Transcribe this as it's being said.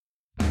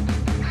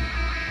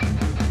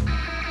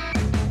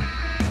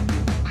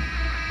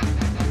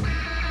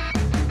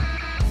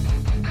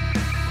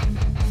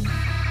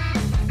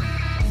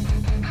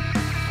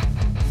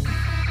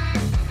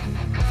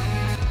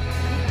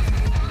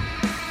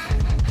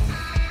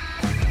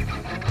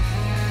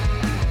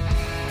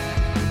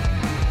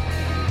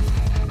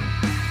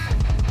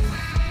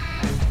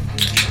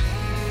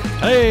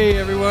Hey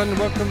everyone,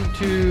 welcome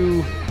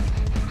to...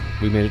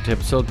 We made it to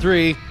episode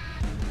 3,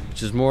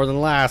 which is more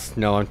than last.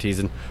 No, I'm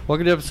teasing.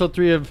 Welcome to episode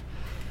 3 of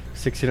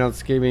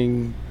 16-ounce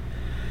gaming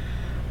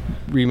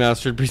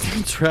remastered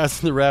presents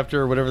Ras and the Raptor,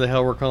 or whatever the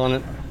hell we're calling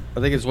it. I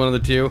think it's one of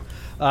the two.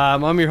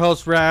 I'm your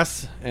host,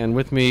 Ras, and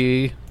with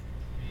me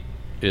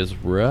is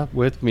Raptor,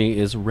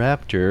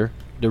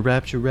 the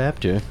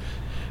Raptor,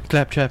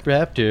 Claptrap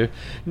Raptor.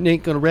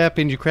 Ain't gonna rap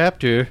in your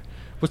craptor.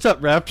 What's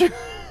up, Raptor?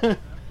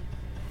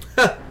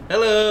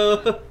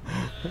 Hello.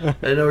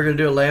 I know we're gonna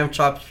do a lamb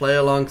chops play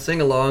along,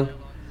 sing along.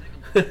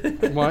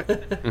 What?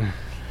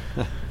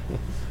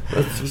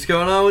 What's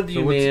going on with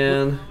you,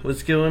 man?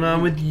 What's going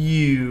on with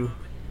you?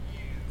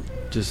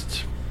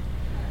 Just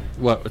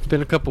it's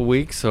been a couple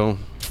weeks, so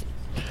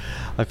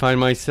I find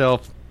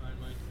myself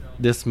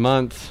this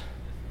month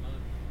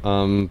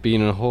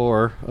being a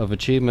whore of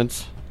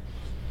achievements.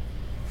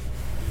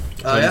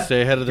 Trying to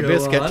stay ahead of the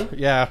biscuit. On.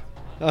 Yeah,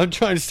 I'm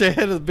trying to stay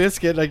ahead of the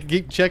biscuit. I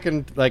keep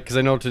checking, because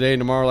I know today and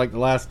tomorrow the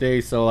last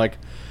day, so I'm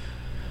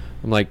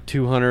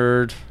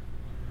 200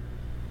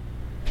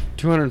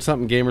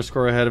 something gamer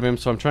score ahead of him,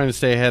 so I'm trying to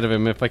stay ahead of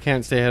him. If I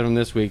can't stay ahead of him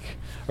this week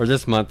or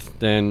this month,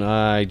 then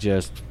I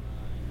just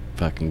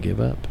fucking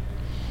give up.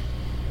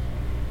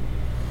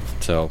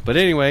 So, but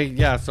anyway,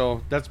 yeah,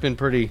 so that's been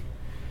pretty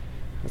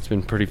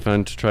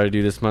fun to try to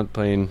do this month,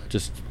 playing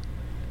just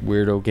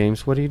weirdo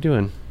games. What are you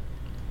doing?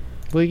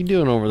 What are you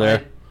doing over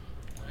there?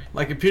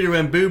 My computer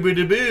went boo boo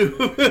da boo.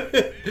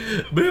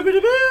 Boo boo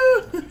da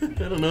boo. I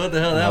don't know what the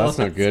hell that was.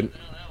 That's not good.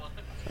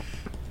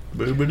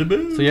 Boo boo da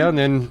boo. So yeah, and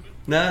then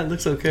it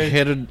looks okay.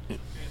 Headed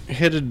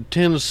to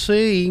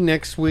Tennessee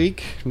next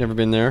week. Never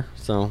been there,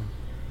 so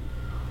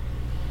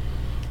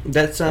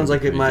that sounds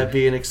like it might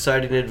be an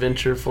exciting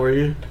adventure for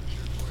you.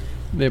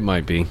 It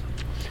might be.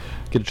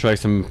 Get to try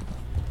some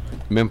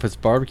Memphis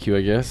barbecue,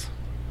 I guess.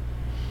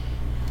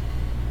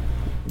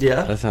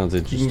 Yeah. That sounds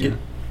interesting. You can get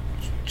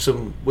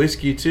some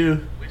whiskey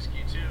too.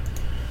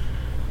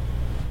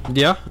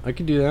 Yeah, I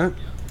could do that.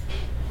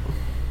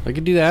 I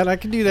could do that.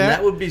 And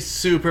that would be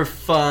super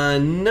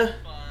fun.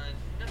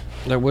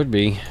 That would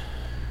be.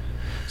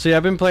 So yeah,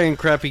 I've been playing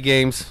crappy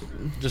games,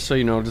 just so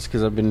you know, just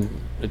because I've been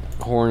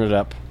whoring it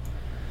up.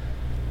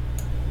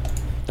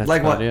 That's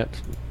like about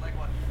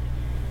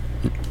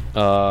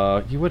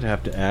what? It. You would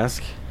have to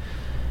ask.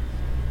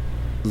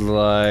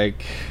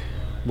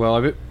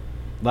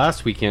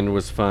 Last weekend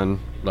was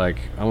fun. I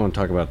want to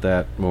talk about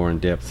that more in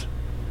depth.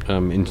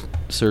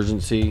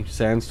 Insurgency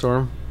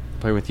Sandstorm,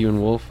 playing with you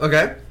and Wolf.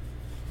 Okay.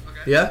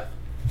 Yeah.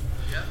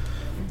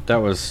 That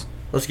was.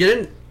 Let's get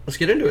into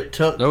it.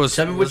 Tell me let's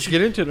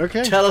get into it.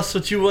 Okay. Tell us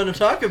what you want to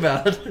talk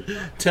about.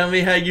 Tell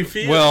me how you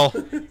feel. Well,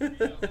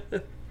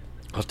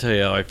 I'll tell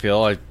you how I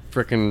feel. I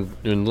freaking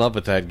in love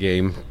with that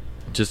game,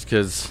 just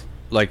because,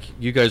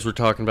 you guys were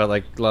talking about,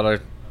 a lot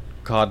of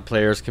COD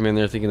players come in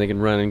there thinking they can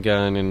run and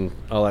gun and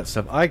all that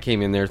stuff. I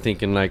came in there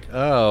thinking I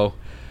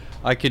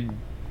could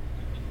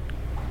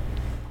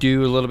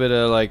do a little bit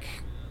of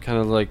kind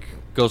of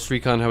Ghost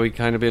Recon, how we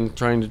kind of been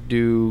trying to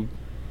do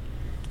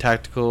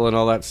tactical and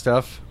all that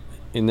stuff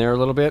in there a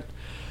little bit,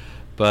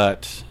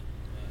 but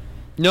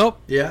nope.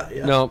 Yeah.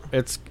 Nope.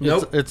 It's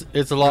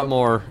a lot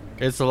more.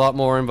 It's a lot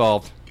more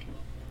involved.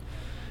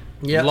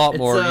 Yeah, a lot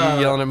more. You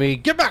yelling at me,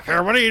 get back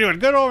here! What are you doing?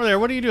 Get over there!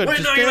 What are you doing?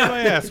 Just get on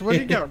my ass! What are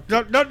you doing?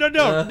 No!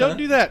 Don't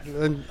do that!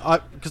 And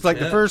because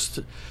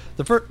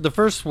the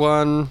first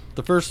one,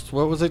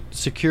 what was it?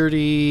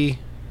 Security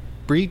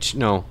breach?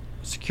 No,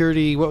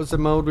 security. What was the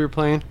mode we were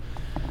playing?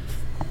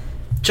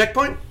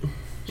 Checkpoint.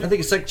 I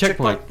think it's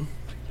checkpoint.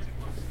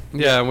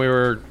 Yeah, and we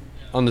were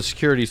on the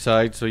security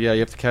side, so yeah,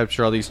 you have to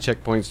capture all these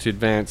checkpoints to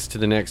advance to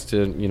the next,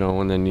 and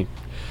then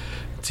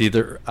it's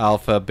either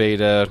alpha,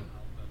 beta,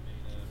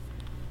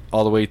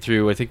 all the way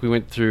through. I think we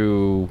went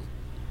through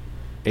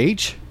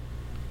H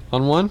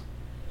on one,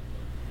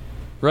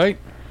 right?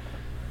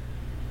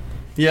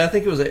 Yeah, I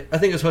think it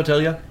was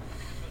Hotel. Yeah.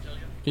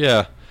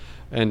 Yeah,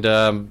 and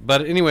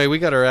but anyway, we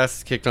got our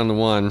asses kicked on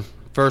the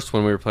first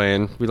one we were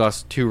playing. We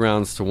lost 2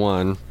 rounds to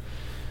 1,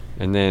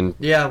 and then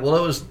yeah. Well,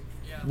 it was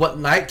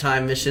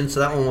nighttime mission, so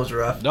that one was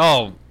rough.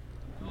 Oh,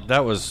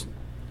 that was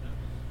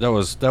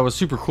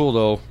super cool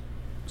though.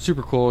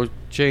 Super cool.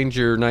 Change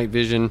your night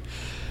vision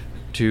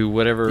to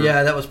whatever.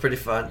 Yeah, that was pretty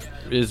fun.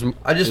 Is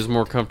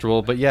more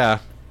comfortable, but yeah.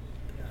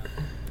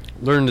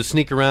 Learn to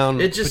sneak around.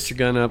 Put your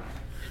gun up.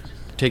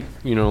 Take.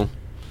 You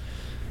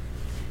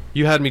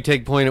had me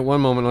take point at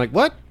one moment. I'm like,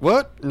 what?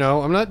 What?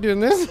 No, I'm not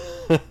doing this.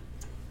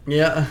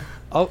 Yeah.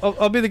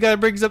 I'll be the guy that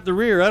brings up the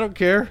rear. I don't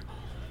care.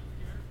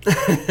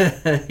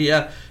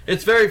 Yeah,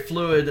 it's very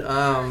fluid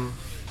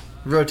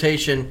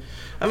rotation.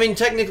 I mean,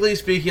 technically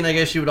speaking, I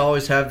guess you would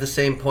always have the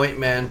same point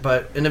man,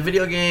 but in a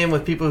video game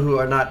with people who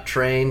are not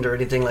trained or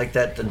anything like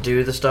that to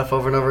do the stuff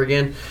over and over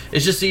again,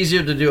 it's just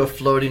easier to do a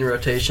floating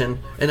rotation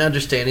and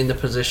understanding the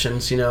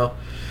positions, Yeah.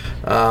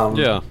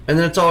 And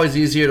then it's always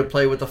easier to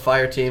play with the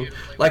fire team.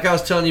 Like I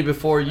was telling you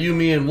before, you,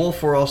 me, and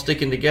Wolf were all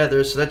sticking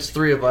together, so that's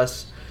 3 of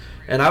us.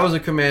 And I was a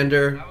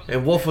commander,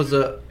 and Wolf was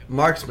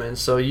marksman,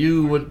 so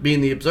you would,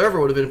 being the observer,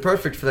 would have been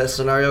perfect for that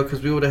scenario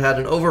because we would have had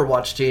an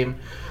Overwatch team.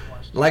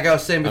 Like I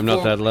was saying before, I'm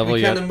not that level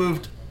we yet. kind of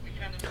moved.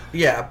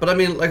 Yeah, but I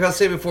mean, like I was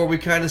saying before, we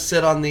kind of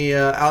sit on the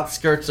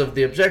outskirts of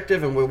the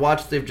objective, and we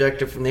watch the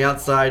objective from the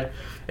outside,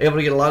 able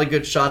to get a lot of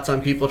good shots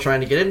on people trying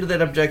to get into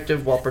that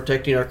objective while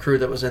protecting our crew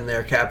that was in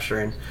there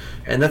capturing.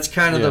 And that's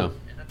kind of the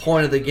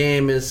point of the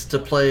game, is to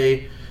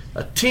play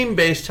a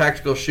team-based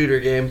tactical shooter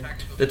game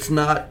that's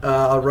not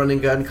a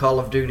run-and-gun Call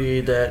of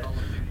Duty that,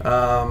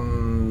 I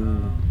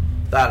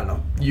don't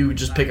know, you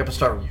just pick up and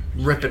start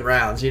ripping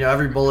rounds. You know,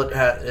 every bullet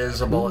is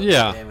a bullet in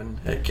the game, and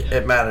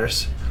it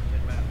matters.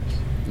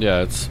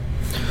 Yeah, it's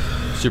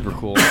super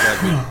cool.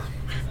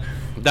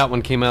 That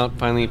one came out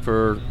finally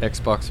for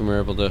Xbox, and we were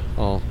able to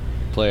all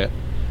play it.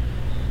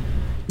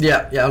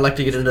 Yeah, I'd like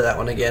to get into that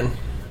one again.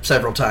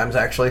 Several times,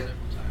 actually.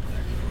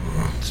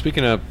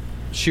 Speaking of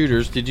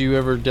shooters, did you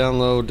ever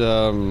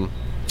download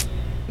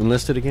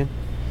Enlisted again?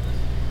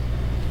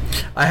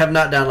 I have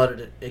not downloaded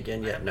it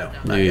again yet. No,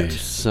 not You yet.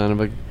 son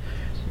of a...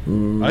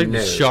 No.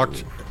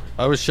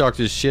 I was shocked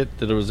as shit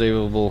that it was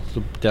able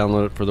to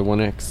download it for the One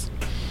X.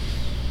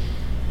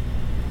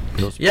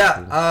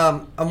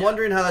 Yeah, I'm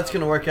wondering how that's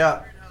going to work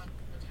out.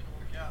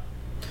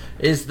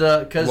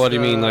 What do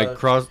you mean, like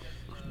cross?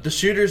 The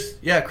shooters,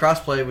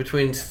 crossplay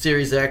between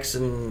Series X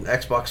and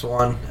Xbox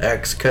One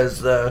X,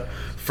 because the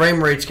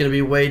frame rate's going to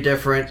be way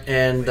different,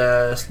 and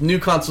new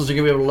consoles are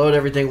going to be able to load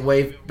everything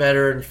way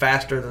better and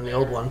faster than the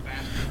old one.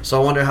 So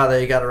I wonder how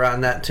they got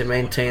around that to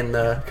maintain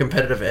the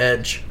competitive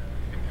edge.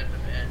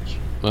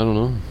 I don't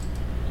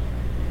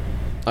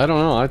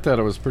know. I thought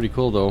it was pretty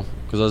cool though,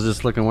 because I was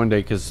just looking one day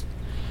because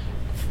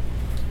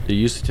they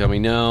used to tell me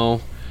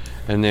no,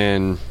 and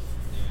then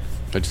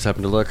I just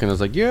happened to look and I was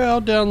like, yeah,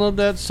 I'll download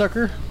that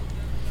sucker.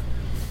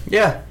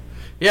 Yeah,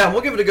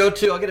 we'll give it a go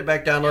too. I'll get it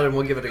back downloaded and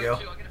we'll give it a go.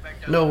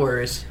 No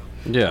worries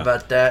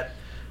about that.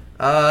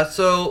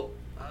 So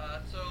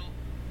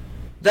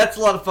that's a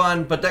lot of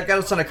fun, but that got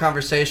us on a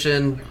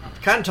conversation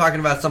kind of talking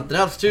about something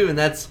else too, and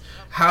that's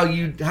how do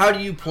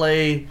you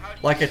play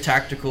like a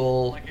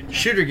tactical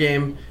shooter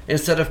game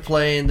instead of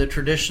playing the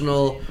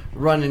traditional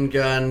run and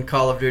gun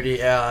Call of Duty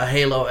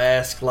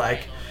Halo-esque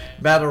like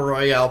battle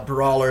royale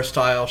brawler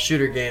style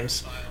shooter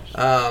games,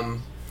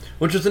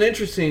 which was an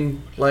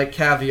interesting like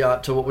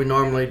caveat to what we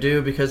normally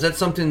do, because that's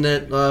something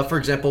that for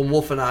example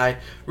Wolf and I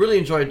really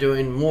enjoy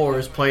doing more,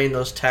 is playing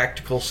those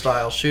tactical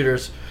style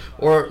shooters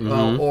or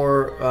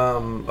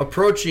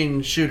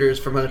approaching shooters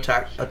from a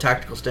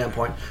tactical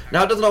standpoint.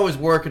 Now, it doesn't always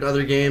work in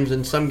other games,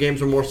 and some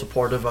games are more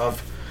supportive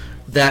of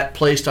that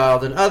play style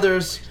than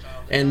others.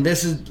 And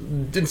this is,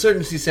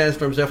 Insurgency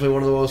Sandstorm is definitely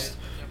one of the most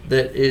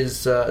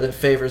that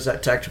favors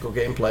that tactical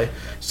gameplay.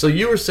 So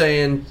you were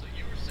saying,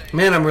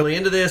 man, I'm really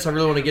into this. I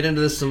really want to get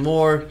into this some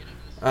more.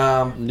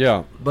 But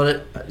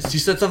you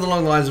said something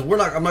along the lines of,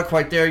 I'm not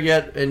quite there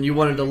yet, and you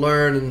wanted to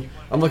learn, and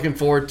I'm looking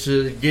forward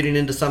to getting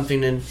into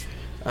something and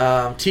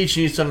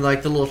teaching you some of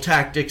like the little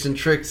tactics and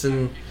tricks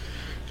and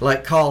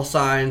like call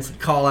signs and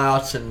call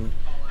outs and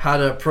how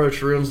to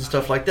approach rooms and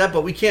stuff like that.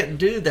 But we can't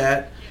do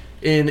that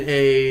in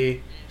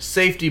a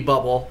safety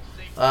bubble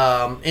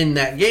in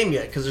that game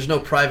yet, because there's no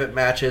private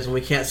matches, and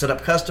we can't set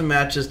up custom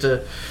matches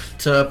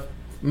to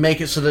make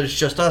it so that it's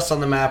just us on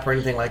the map or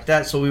anything like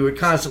that. So we would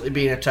constantly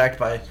being attacked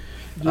by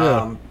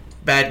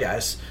bad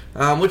guys,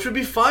 which would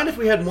be fine if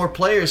we had more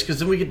players, because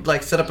then we could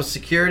like set up a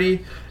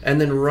security and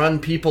then run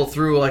people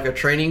through like a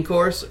training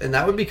course, and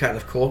that would be kind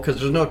of cool because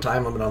there's no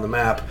time limit on the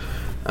map.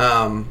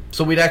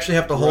 So we'd actually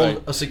have to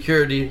hold a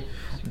security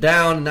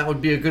down, and that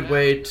would be a good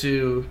way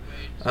to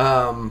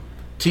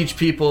teach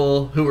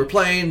people who were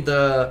playing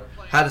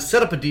how to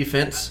set up a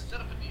defense,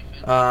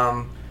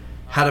 how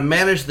to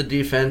manage the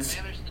defense,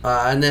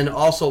 and then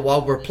also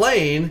while we're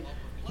playing,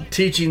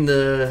 teaching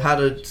how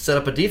to set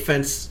up a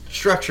defense,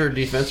 structured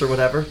defense or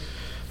whatever,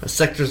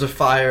 sectors of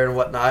fire and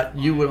whatnot.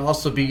 You would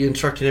also be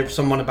instructing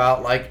someone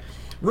about like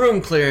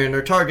room clearing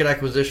or target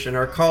acquisition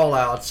or call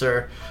outs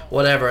or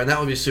whatever, and that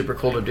would be super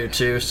cool to do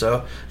too.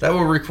 So that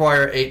would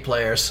require 8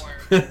 players.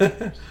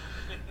 But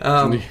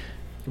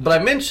I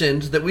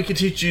mentioned that we could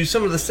teach you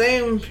some of the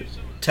same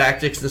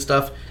tactics and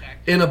stuff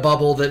in a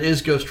bubble that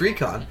is Ghost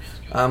Recon.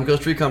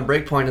 Ghost Recon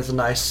Breakpoint is a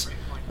nice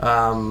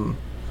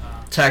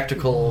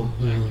tactical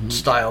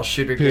style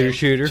shooter game,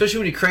 especially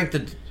when you crank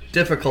the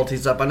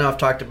difficulties up. I know I've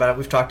talked about it.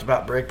 We've talked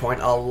about Breakpoint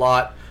a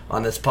lot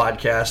on this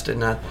podcast,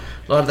 and a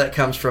lot of that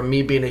comes from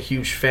me being a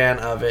huge fan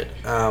of it,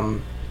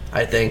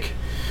 I think.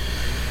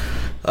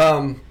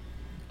 But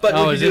we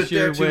can do it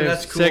there too, and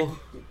that's cool.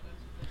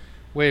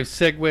 Way of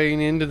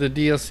segueing into the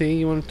DLC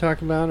you want to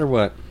talk about, or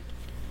what?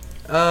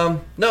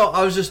 No,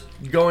 I was just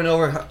going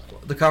over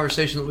the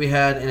conversation that we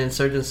had in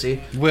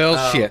Insurgency.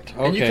 Well, shit.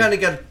 Okay. And you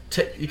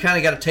kind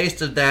of got a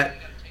taste of that,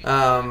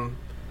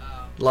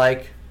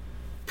 like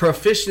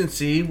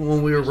proficiency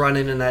when we were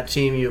running in that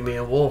team, you, me,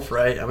 and Wolf,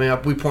 right? I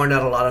mean, we pointed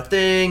out a lot of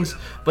things,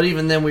 but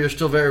even then, we were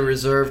still very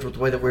reserved with the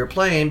way that we were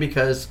playing,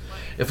 because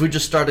if we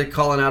just started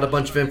calling out a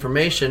bunch of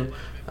information,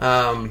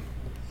 it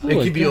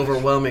could be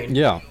overwhelming.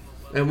 Yeah.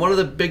 And one of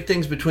the big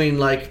things between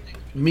like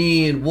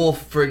me and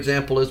Wolf, for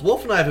example, is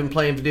Wolf and I have been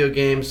playing video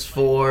games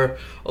for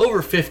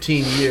over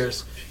 15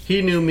 years.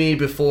 He knew me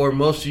before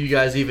most of you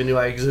guys even knew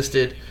I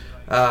existed.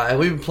 And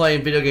we've been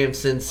playing video games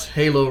since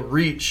Halo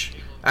Reach.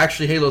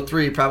 Actually, Halo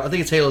 3, probably. I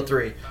think it's Halo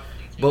 3.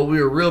 But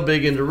we were real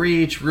big into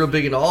Reach, real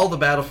big into all the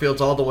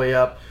battlefields all the way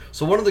up.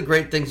 So one of the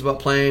great things about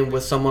playing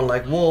with someone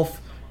like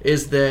Wolf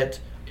is that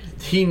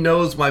he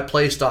knows my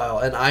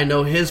playstyle, and I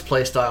know his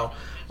playstyle.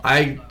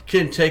 I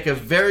can take a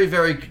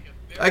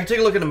I can take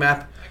a look at a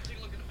map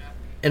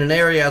in an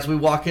area as we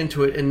walk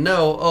into it and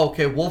know, oh,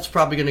 okay, Wolf's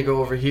probably going to go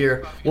over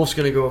here. Wolf's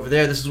going to go over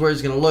there. This is where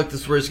he's going to look.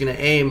 This is where he's going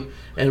to aim.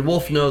 And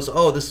Wolf knows,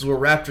 oh, this is where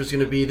Raptor's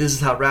going to be. This is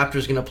how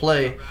Raptor's going to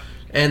play.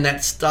 And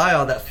that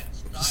style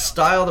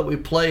that we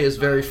play is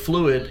very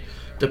fluid,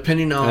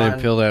 depending on. I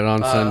didn't feel that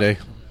on Sunday.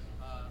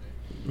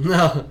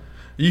 No,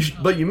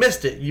 but you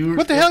missed it.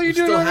 What the hell are you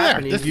doing over there?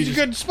 This is a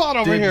good spot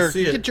over here.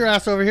 Get your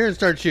ass over here and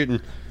start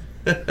shooting.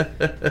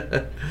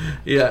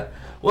 Yeah.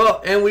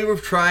 Well, and we were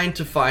trying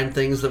to find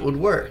things that would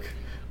work,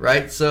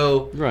 right?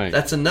 So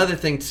that's another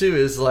thing too,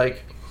 is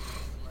like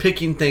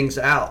picking things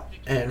out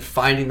and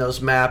finding those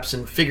maps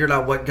and figuring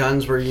out what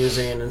guns we're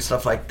using and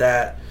stuff like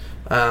that.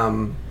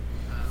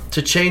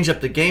 To change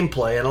up the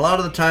gameplay. And a lot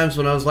of the times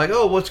when I was like,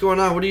 oh, what's going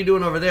on? What are you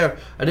doing over there?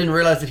 I didn't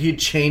realize that he'd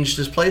changed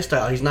his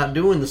playstyle. He's not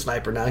doing the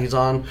sniper now. He's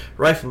on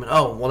rifleman.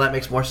 Oh, well, that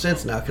makes more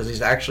sense now because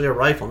he's actually a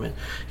rifleman.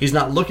 He's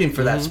not looking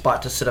for that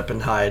spot to sit up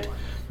and hide,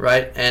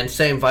 right? And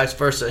same vice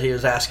versa. He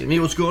was asking me,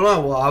 what's going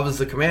on? Well, I was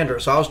the commander,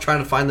 so I was trying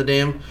to find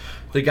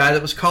the guy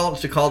that was called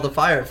to call the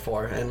fire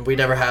for, and we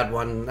never had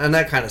one, and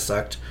that kind of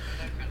sucked.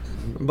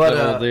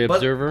 But the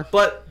observer?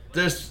 But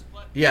there's,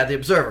 the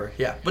observer,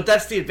 yeah. But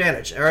that's the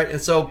advantage, all right?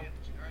 And so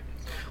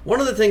one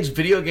of the things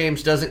video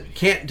games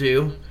can't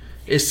do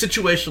is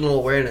situational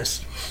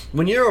awareness.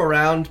 When you're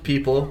around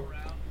people,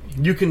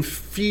 you can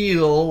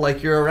feel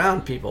like you're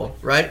around people,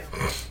 right?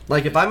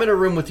 Like if I'm in a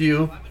room with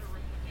you,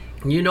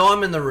 you know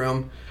I'm in the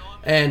room,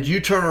 and you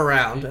turn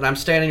around and I'm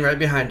standing right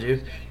behind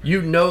you,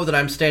 you know that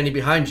I'm standing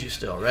behind you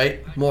still,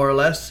 right? More or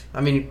less. I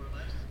mean,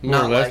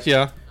 more or less,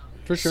 yeah,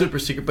 for sure. Super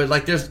secret, but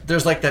like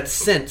there's like that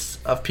sense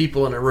of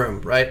people in a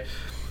room, right?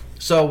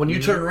 So when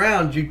you turn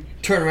around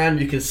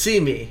and you can see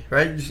me,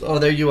 right? Oh,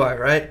 there you are,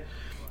 right?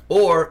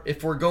 Or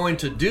if we're going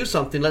to do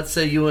something, let's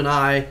say you and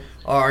I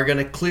are going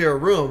to clear a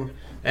room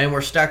and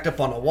we're stacked up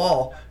on a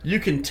wall,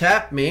 you can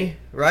tap me,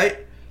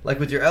 right? Like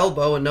with your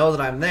elbow and know that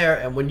I'm there.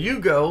 And when you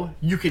go,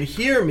 you can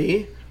hear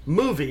me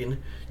moving.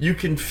 You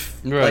can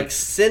like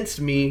sense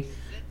me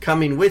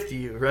coming with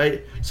you,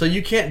 right? So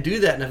you can't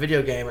do that in a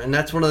video game. And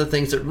that's one of the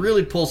things that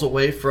really pulls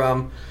away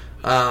from,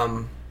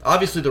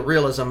 obviously, the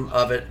realism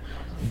of it.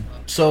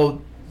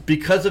 So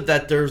because of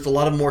that, there's a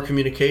lot of more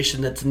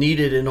communication that's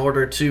needed in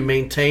order to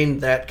maintain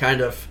that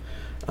kind of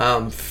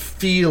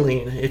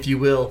feeling, if you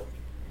will,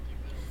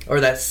 or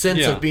that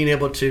sense of being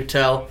able to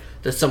tell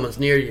that someone's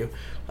near you.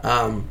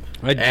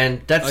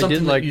 And that's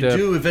something that you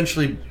do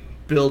eventually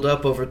build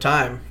up over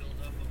time.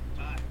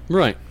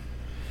 Right.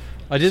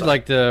 I did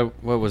like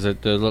what was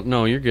it?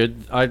 No, you're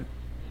good. I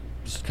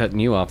just cutting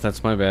you off.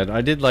 That's my bad.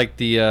 I did like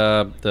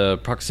the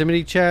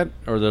proximity chat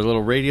or the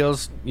little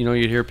radios. You know,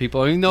 you'd hear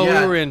people. We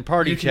were in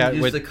party chat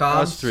with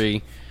us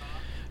three.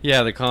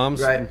 Yeah, the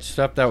comms and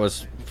stuff. That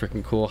was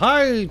freaking cool.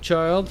 Hi,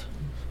 child.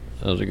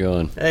 How's it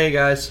going? Hey,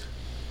 guys.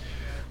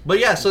 But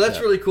yeah, so that's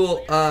really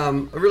cool. A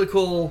really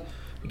cool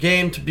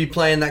game to be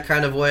playing that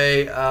kind of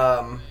way.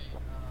 I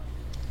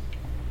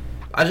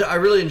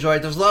really enjoy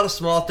it. There's a lot of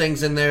small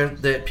things in there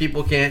that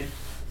people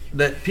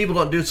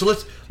don't do. So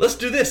let's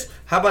do this.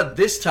 How about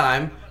this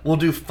time we'll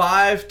do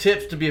 5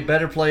 tips to be a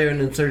better player in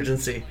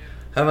Insurgency.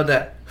 How about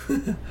that?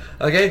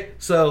 Okay,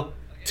 so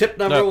tip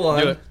number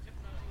 1: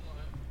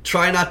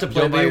 try not to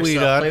play by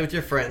yourself. Play with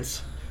your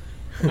friends.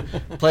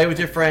 Play with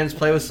your friends.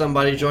 Play with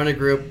somebody. Join a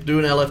group. Do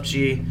an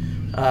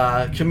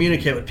LFG.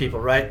 Communicate with people.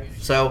 Right.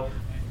 So,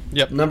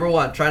 number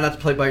 1: try not to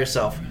play by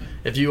yourself.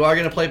 If you are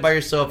going to play by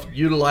yourself,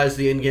 utilize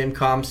the in-game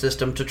comm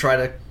system to try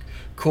to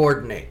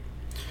coordinate.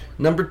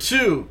 Number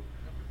 2: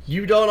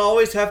 you don't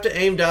always have to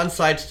aim down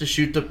sights to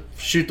shoot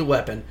the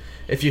weapon.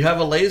 If you have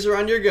a laser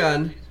on your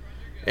gun,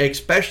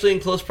 especially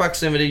in close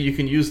proximity, you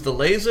can use the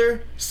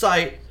laser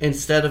sight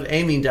instead of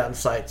aiming down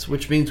sights,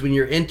 which means when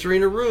you're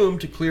entering a room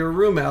to clear a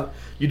room out,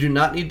 you do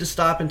not need to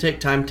stop and take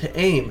time to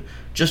aim.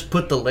 Just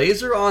put the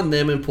laser on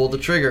them and pull the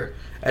trigger.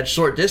 At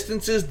short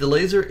distances, the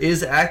laser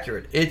is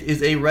accurate. It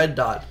is a red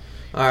dot.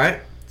 All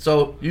right?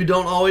 So you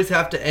don't always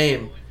have to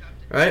aim.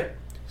 All right?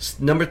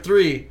 Number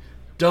 3: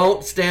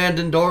 don't stand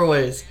in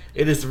doorways.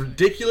 It is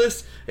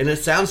ridiculous and it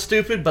sounds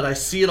stupid, but I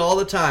see it all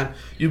the time.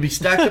 You'll be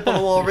stacked up on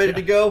the wall ready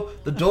to go.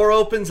 The door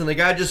opens and the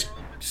guy just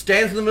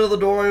stands in the middle of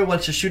the doorway and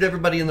wants to shoot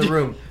everybody in the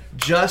room.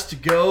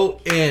 Just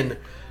go in.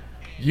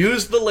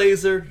 Use the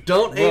laser.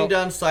 Don't aim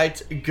down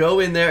sights.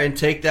 Go in there and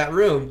take that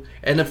room.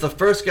 And if the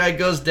first guy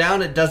goes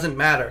down, it doesn't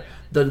matter.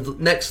 The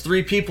next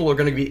 3 people are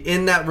going to be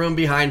in that room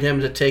behind him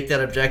to take that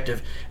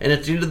objective. And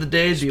at the end of the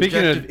day, the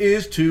objective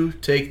is to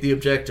take the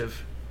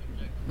objective.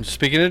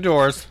 Speaking of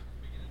doors,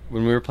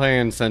 when we were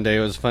playing Sunday, it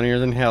was funnier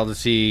than hell to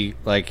see,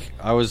 like,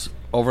 I was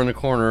over in the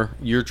corner.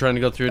 You're trying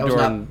to go through a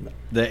door, and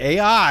the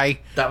AI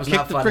That was kicked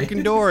not the funny.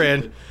 freaking door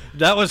in.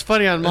 That was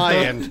funny on my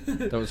end.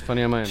 That was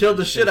funny on my end. Killed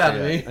the shit out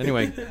of me.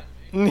 Anyway,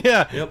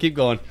 yeah, Yep. keep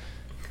going.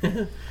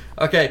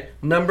 Okay,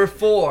 number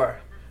 4.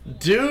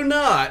 Do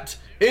not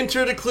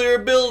enter the clear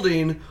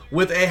building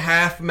with a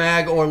half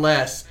mag or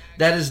less.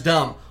 That is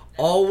dumb.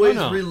 Always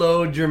Oh, no.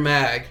 reload your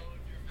mag.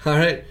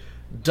 Alright?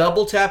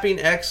 Double tapping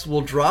X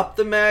will drop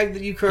the mag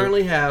that you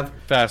currently have.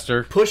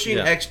 Faster. Pushing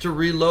Yeah. X to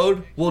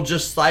reload will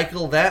just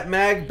cycle that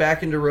mag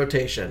back into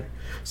rotation.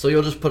 So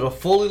you'll just put a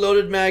fully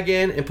loaded mag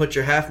in and put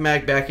your half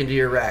mag back into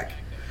your rack.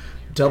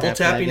 Double Half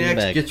tapping mag in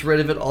the X bag. gets rid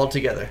of it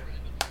altogether.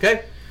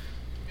 Okay?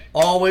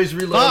 Always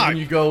reload Fuck. when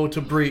you go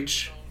to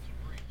breach.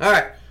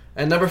 Alright.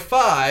 And number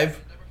 5,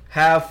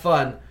 have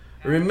fun.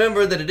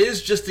 Remember that it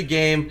is just a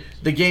game.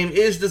 The game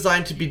is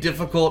designed to be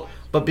difficult,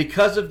 but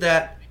because of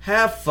that,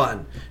 have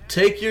fun.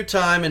 Take your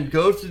time and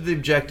go through the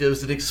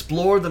objectives and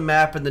explore the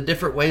map and the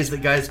different ways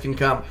that guys can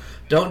come.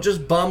 Don't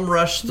just bum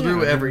rush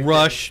through everything.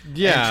 Rush,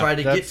 yeah, And try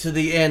to get that's- to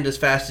the end as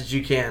fast as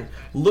you can.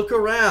 Look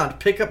around.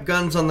 Pick up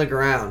guns on the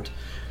ground.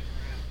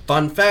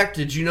 Fun fact,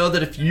 did you know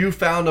that if you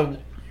found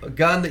a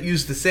gun that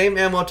used the same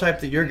ammo type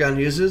that your gun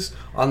uses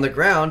on the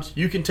ground,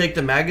 you can take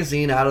the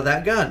magazine out of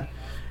that gun?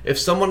 If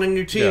someone on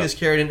your team Yeah. is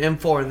carrying an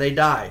M4 and they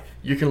die,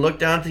 you can look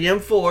down at the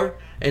M4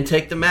 and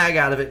take the mag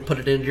out of it and put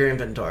it into your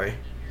inventory.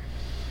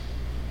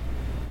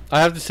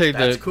 I have to say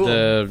That's cool.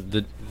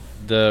 the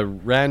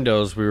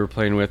randos we were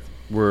playing with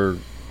were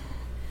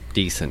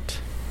decent.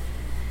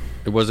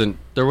 There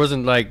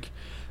wasn't like,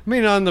 I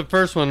mean, on the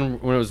first one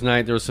when it was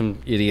night there was some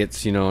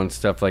idiots, and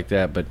stuff like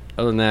that. But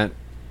other than that,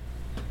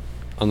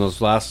 on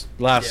those last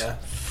Yeah.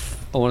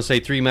 I want to say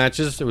 3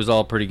 matches, it was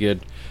all pretty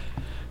good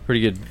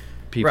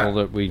people Right.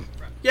 that we.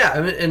 Yeah,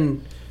 I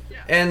mean,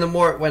 and the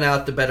more it went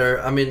out, the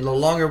better. I mean, the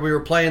longer we were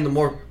playing, the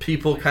more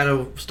people kind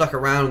of stuck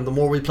around, and the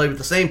more we played with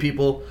the same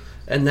people,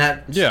 and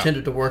that Yeah.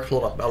 tended to work a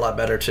lot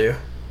better too.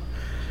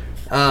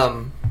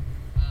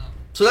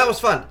 So that was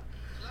fun.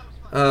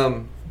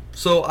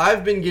 So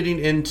I've been getting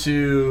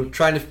into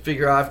trying to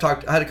figure out.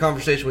 I had a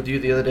conversation with you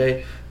the other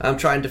day. I'm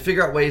trying to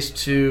figure out ways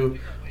to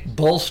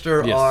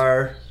bolster Yes.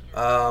 our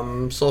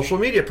social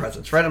media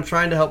presence. Right, I'm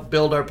trying to help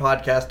build our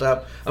podcast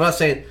up. I'm not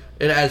saying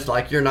it as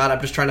like you're not. I'm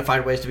just trying to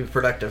find ways to be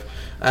productive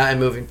and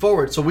moving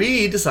forward. So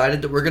we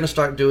decided that we're going to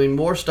start doing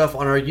more stuff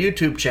on our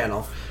YouTube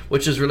channel,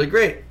 which is really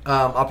great.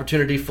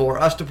 Opportunity for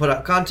us to put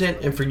out content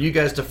and for you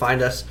guys to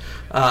find us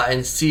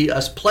and see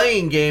us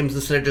playing games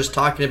instead of just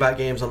talking about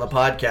games on the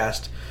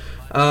podcast.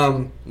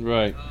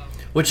 Right.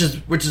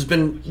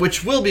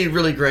 Which will be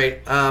really great.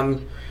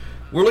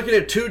 We're looking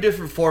at 2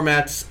 different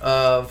formats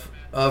of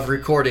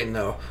recording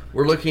though.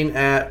 We're looking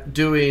at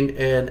doing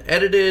an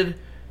edited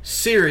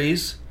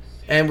series,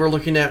 and we're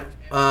looking at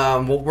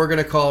what we're going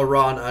to call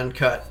raw and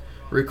uncut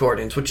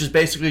recordings, which is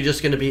basically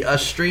just going to be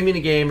us streaming a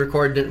game,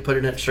 recording it, and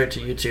putting it straight to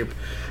YouTube.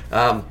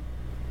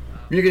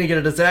 You're going to get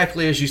it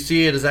exactly as you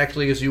see it,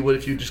 exactly as you would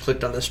if you just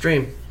clicked on the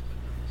stream.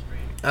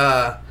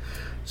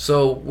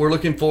 So we're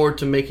looking forward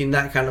to making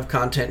that kind of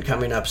content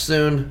coming up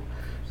soon.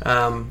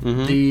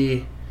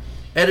 The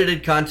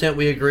edited content,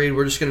 we agreed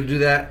we're just going to do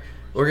that.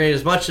 We're going to get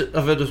as much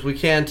of it as we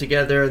can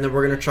together, and then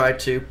we're going to try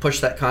to push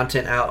that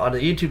content out on the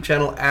YouTube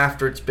channel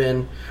after it's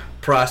been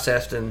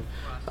processed. And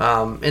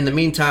in the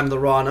meantime, the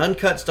raw and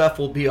uncut stuff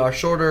will be our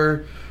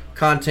shorter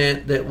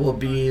content that will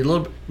be a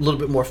little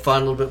bit more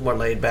fun, a little bit more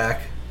laid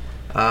back.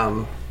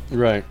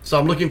 Right. So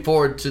I'm looking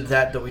forward to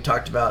that we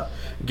talked about,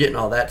 getting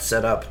all that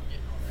set up.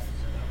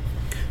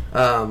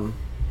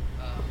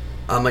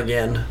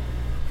 Again.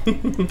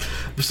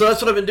 So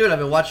that's what I've been doing. I've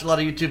been watching a lot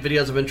of YouTube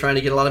videos. I've been trying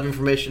to get a lot of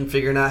information,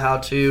 figuring out how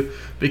to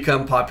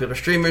become popular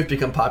streamers,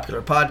 become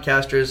popular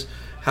podcasters,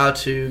 how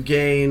to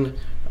gain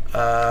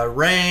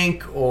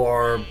rank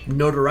or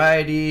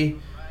notoriety,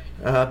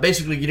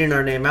 basically getting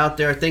our name out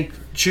there. I think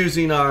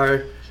choosing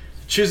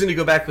to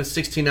go back with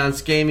 16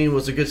 Ounce Gaming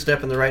was a good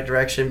step in the right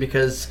direction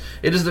because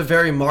it is a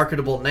very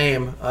marketable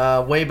name,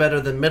 way better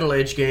than Middle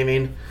Age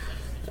Gaming.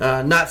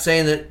 Not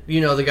saying that,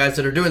 the guys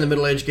that are doing the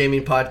Middle Age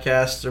Gaming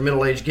podcasts or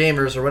Middle Age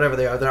Gamers or whatever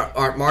they are, that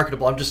aren't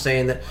marketable. I'm just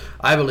saying that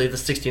I believe the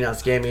 16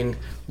 Ounce Gaming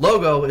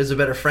logo is a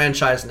better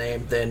franchise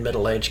name than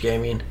Middle Age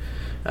Gaming.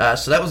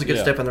 So that was a good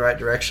step in the right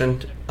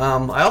direction.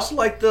 I also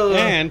like the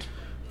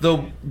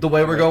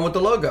way we're going with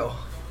the logo.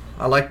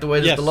 I like the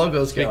way that the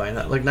logo's going.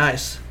 That looked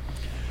nice.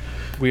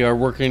 We are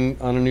working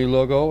on a new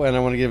logo, and I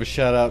want to give a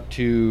shout out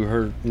to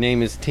her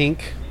name is Tink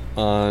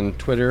on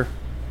Twitter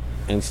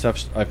and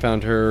stuff. I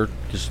found her,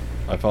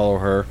 I follow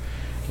her,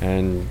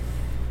 and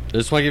I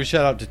just want to give a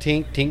shout out to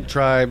Tink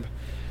Tribe.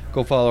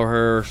 Go follow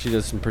her. She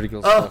does some pretty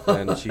cool stuff,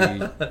 and she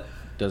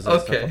does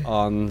that stuff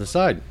on the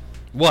side.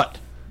 What?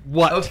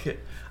 Okay.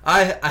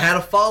 I had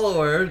a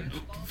follower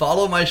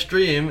follow my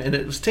stream, and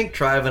it was Tink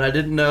Tribe, and I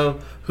didn't know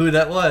who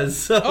that was.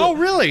 So, Oh,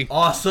 really?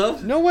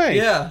 awesome! No way.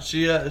 Yeah,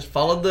 she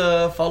followed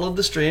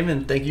the stream,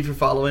 and thank you for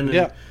following.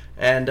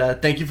 And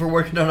thank you for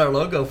working on our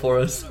logo for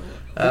us.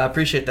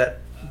 Appreciate that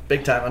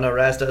big time. I know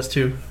Raz does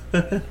too.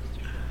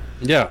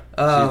 Yeah.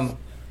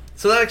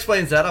 So that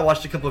explains that. I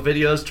watched a couple of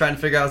videos trying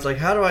to figure out, I was like,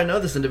 how do I know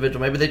this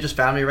individual? Maybe they just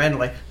found me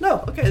randomly.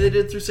 No, okay, they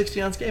did it through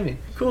 60 Ounce Gaming.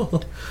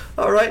 Cool.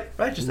 All right,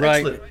 just Right.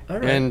 excellent. All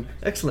right, And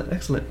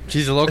excellent.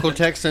 she's a local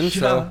Texan,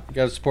 so Yeah. you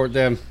got to support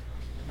them.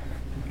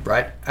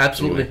 Right,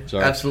 absolutely, Anyway,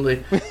 sorry.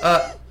 absolutely.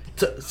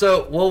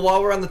 So,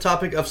 while we're on the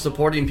topic of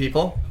supporting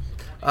people,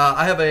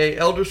 I have a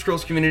Elder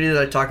Scrolls community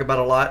that I talk about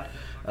a lot.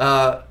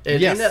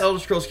 And Yes. in that Elder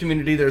Scrolls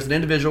community, there's an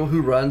individual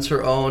who runs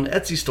her own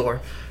Etsy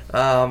store.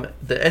 The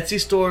Etsy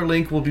store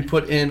link will be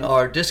put in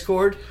our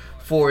Discord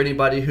for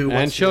anybody who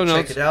wants show to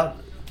notes. check it out.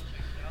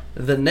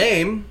 The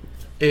name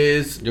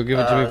is. You'll give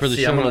it to me for the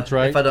show notes,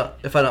 right?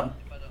 If I don't,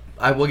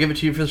 I will give it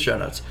to you for the show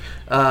notes.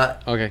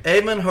 Okay.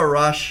 Amen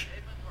Harash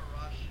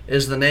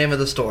is the name of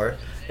the store,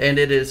 and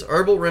it is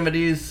herbal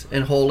remedies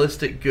and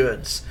holistic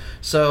goods.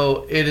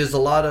 So it is a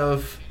lot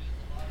of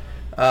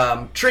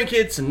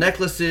trinkets and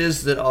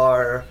necklaces that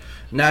are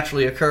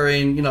naturally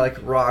occurring, like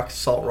rocks,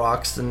 salt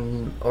rocks,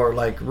 or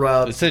like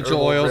rubs, Essential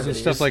herbal oils and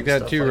remedies stuff like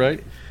that too,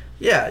 right?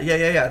 Yeah,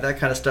 that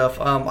kind of stuff.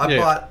 I Yeah.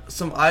 bought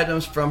some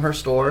items from her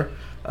store.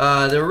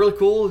 They were really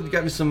cool. You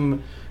got me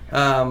some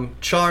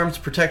charms,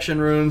 protection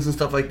runes, and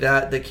stuff like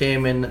that. That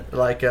came in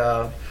like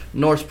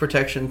Norse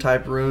protection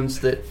type runes,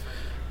 that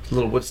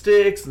little wood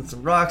sticks and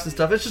some rocks and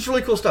stuff. It's just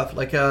really cool stuff.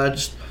 Like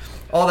just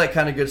all that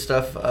kind of good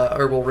stuff.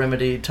 Herbal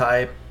remedy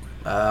type,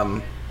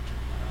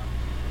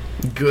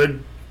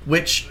 good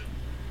witch,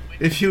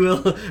 if you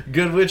will,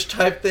 good witch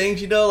type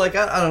things. Like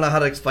I don't know how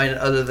to explain it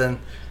other than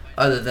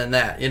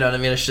that. You know what I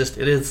mean?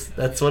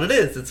 That's what it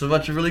is. It's a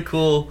bunch of really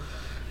cool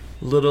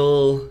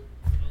little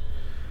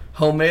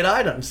homemade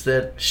items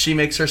that she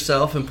makes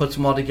herself and puts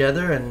them all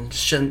together and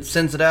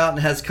sends it out,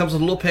 and comes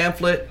with a little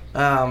pamphlet.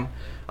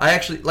 I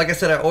actually, like I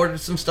said, I ordered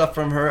some stuff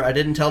from her. I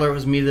didn't tell her it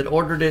was me that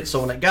ordered it, so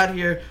when I got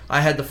here,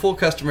 I had the full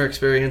customer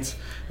experience.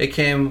 It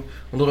came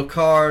a little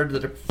card,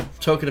 a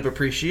token of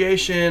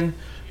appreciation.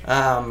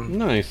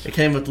 Nice. It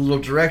came with little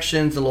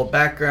directions, a little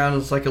background. It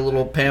was like a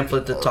little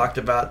pamphlet that talked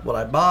about what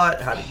I bought,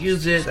 how to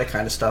use it, that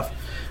kind of stuff.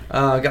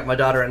 Got my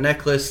daughter a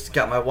necklace.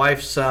 Got my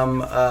wife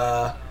some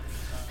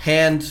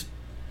hand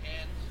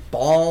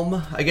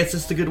balm. I guess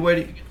it's the good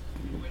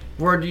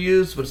word to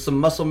use, but it's some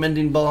muscle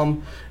mending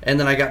balm. And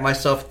then I got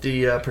myself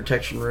the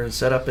protection rune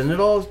set up, and it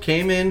all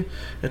came in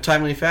a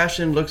timely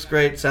fashion. Looks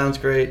great, sounds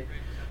great,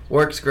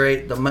 works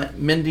great. The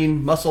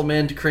muscle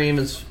mend cream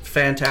is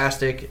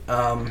fantastic.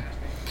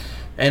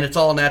 And it's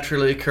all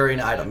naturally occurring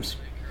items.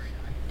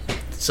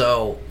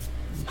 So,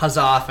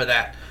 huzzah for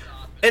that.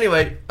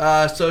 Anyway,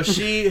 so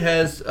she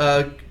has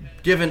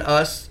given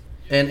us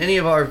and any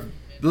of our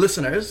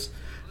listeners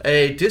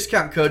a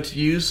discount code to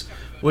use,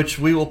 which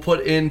we will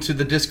put into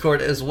the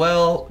Discord as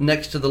well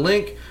next to the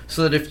link,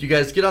 so that if you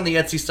guys get on the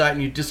Etsy site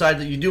and you decide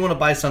that you do want to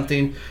buy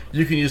something,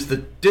 you can use the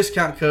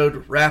discount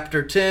code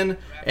Raptor10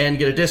 and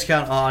get a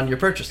discount on your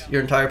purchase, your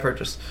entire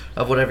purchase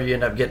of whatever you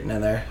end up getting in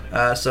there.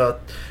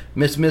 So,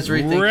 Miss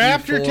Misery, thank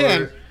Raptor you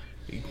 10. for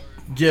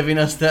giving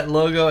us that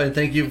logo, and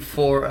thank you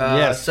for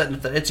Yes. setting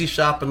up the Etsy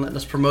shop and letting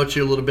us promote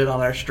you a little bit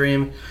on our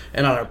stream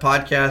and on our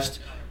podcast.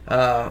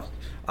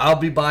 I'll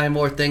be buying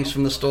more things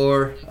from the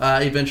store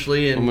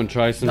eventually, and I'm gonna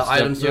try some the stuff,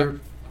 items yeah.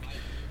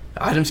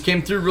 items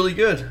came through really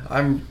good.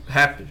 I'm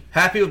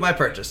happy with my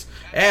purchase,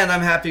 and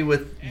I'm happy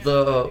with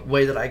the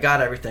way that I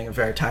got everything in a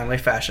very timely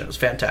fashion. It was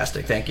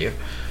fantastic. Thank you.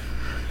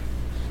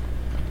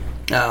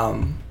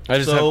 I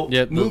just so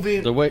have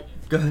moving. the way.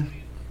 Go ahead.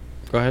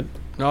 Go ahead.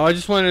 No, I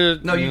just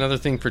wanted No, you- another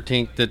thing for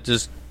Tink that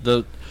just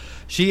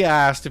she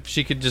asked if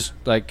she could just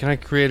can I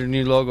create a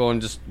new logo,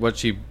 and just what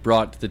she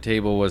brought to the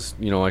table was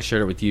I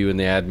shared it with you and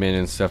the admin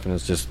and stuff, and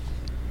it's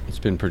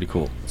been pretty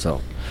cool.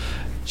 So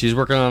she's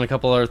working on a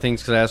couple other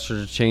things because I asked her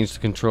to change the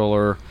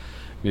controller,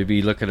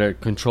 maybe look at a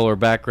controller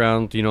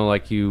background,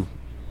 like you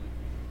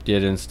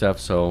did and stuff.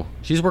 So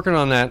she's working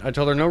on that. I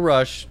told her no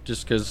rush,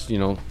 just because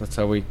that's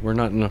how we're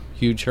not in a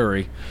huge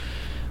hurry.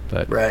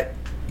 But Right.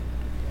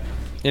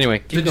 anyway,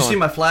 keep Did going. you see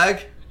my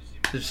flag?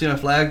 Did you see my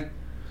flag?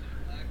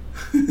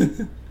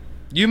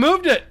 You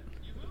moved it.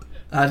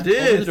 I Over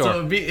did, the door. so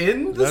it'd be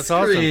in the That's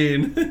awesome.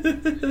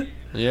 screen.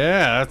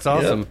 Yeah, that's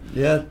awesome.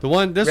 Yeah. The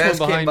one, this Raz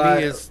one came behind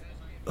by- me is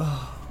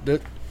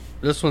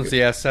this one's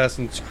the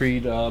Assassin's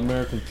Creed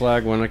American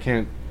flag one. I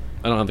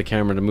don't have the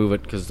camera to move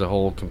it because the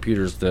whole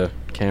computer's the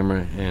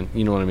camera, and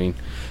you know what I mean.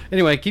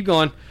 Anyway, keep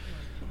going.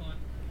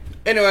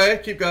 Anyway,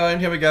 keep going.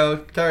 Here we go.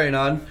 Carrying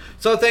on.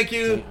 So thank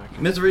you,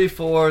 Misery,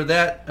 for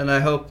that, and I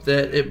hope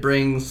that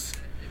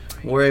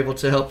we're able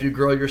to help you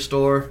grow your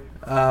store.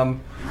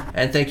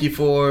 And thank you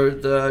for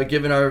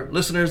giving our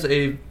listeners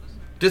a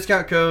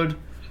discount code.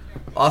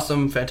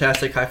 Awesome,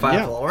 fantastic, high five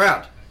Yeah. all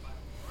around.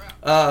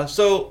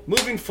 So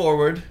moving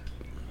forward,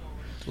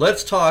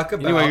 let's talk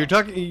about. Anyway,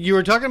 you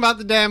were talking about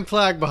the damn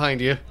flag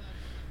behind you.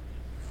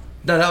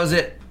 No, that was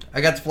it.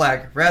 I got the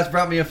flag. Raz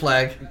brought me a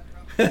flag.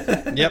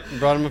 Yep,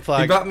 brought him a He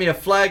flag. brought me a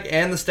flag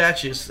and the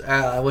statues,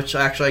 which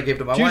actually I gave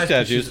to my Two wife.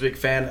 statues. She's a big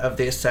fan of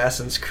the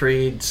Assassin's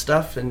Creed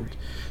stuff, and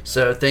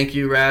so thank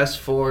you, Raz,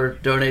 for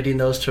donating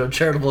those to a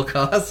charitable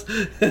cause.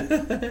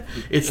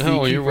 It's the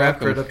Oh, Keep you're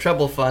Raptor welcome. of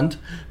Trouble Fund.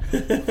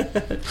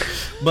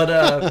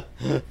 But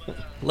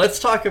let's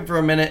talk for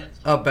a minute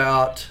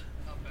about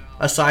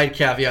a side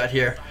caveat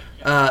here.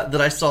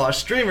 That I saw a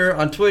streamer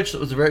on Twitch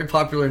that was a very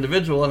popular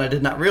individual, and I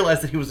did not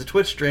realize that he was a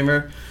Twitch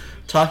streamer,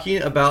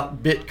 talking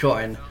about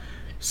Bitcoin.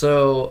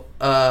 So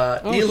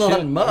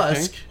Elon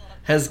Musk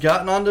has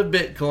gotten onto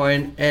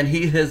Bitcoin, and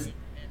he has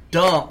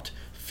dumped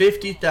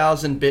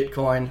 50,000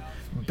 Bitcoin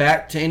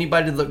back to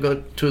anybody that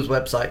go to his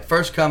website.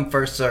 First come,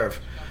 first serve.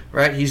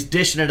 Right? He's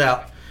dishing it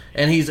out.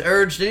 And he's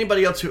urged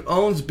anybody else who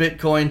owns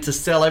Bitcoin to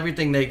sell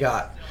everything they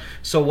got.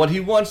 So what he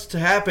wants to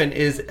happen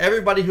is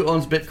everybody who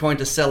owns Bitcoin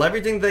to sell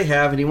everything they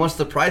have, and he wants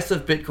the price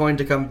of Bitcoin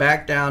to come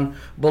back down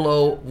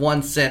below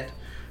 1 cent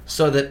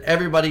so that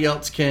everybody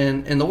else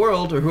can, in the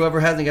world, or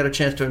whoever hasn't got a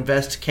chance to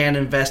invest, can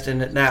invest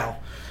in it now.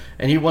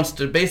 And he wants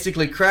to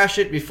basically crash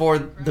it before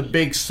the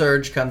big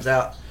surge comes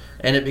out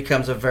and it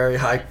becomes a very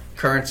high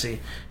currency.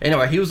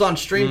 Anyway, he was on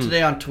stream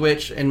today on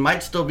Twitch and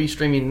might still be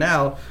streaming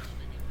now,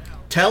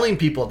 telling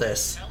people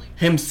this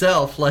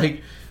himself,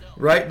 like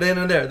right then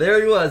and there.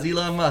 There he was,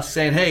 Elon Musk,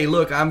 saying, "Hey,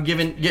 look, I'm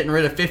getting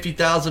rid of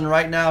 50,000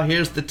 right now.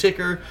 Here's the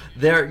ticker.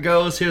 There it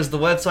goes. Here's the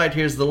website.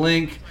 Here's the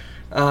link.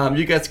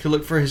 You guys can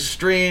look for his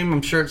stream.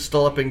 I'm sure it's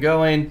still up and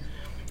going."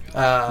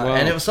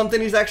 And it was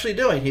something he's actually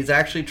doing. He's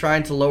actually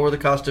trying to lower the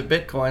cost of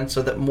Bitcoin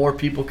so that more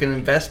people can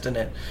invest in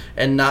it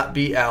and not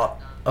be out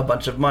a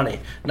bunch of money.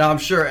 Now, I'm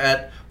sure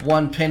at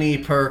 1 penny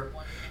per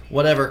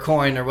whatever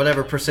coin or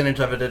whatever percentage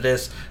of it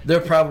is,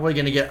 they're probably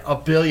going to get a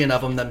billion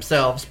of them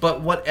themselves,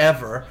 but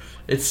whatever,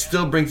 it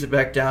still brings it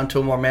back down to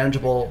a more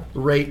manageable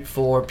rate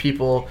for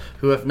people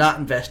who have not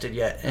invested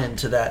yet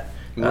into that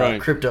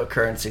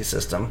cryptocurrency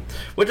system,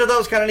 which I thought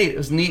was kind of neat. It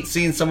was neat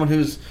seeing someone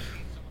who's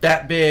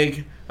that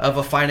big of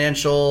a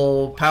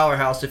financial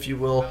powerhouse, if you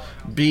will,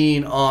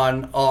 being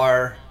on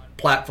our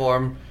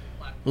platform.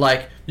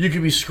 Like, you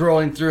could be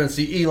scrolling through and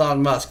see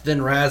Elon Musk,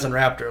 then Raz and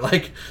Raptor.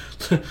 Like,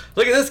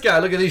 look at this guy,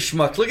 look at these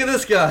schmucks, look at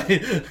this guy.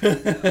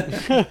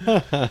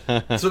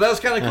 So that was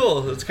kind of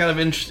cool. It's kind of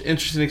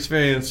interesting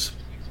experience.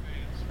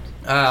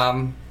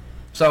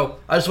 So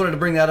I just wanted to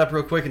bring that up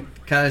real quick and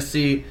kind of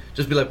see,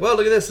 just be like, well,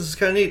 look at this is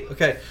kind of neat.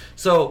 Okay,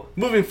 so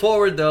moving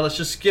forward, though, let's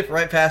just skip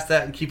right past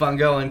that and keep on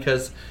going,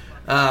 because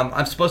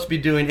I'm supposed to be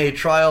doing a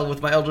trial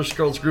with my Elder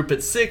Scrolls group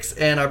at 6,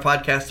 and our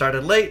podcast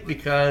started late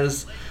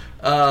because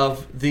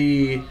of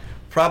the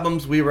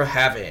problems we were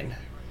having.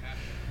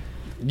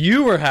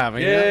 You were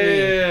having.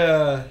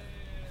 Yeah.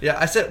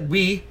 I said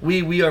we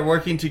are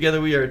working together.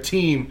 We are a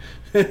team.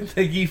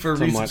 Thank you for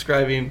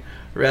resubscribing,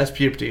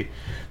 Raspupty.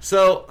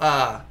 So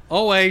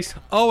always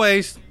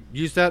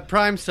use that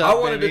Prime sub,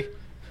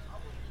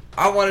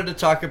 I wanted to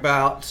talk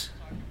about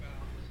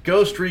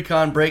Ghost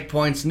Recon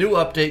Breakpoint's new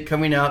update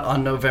coming out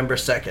on November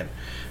 2nd.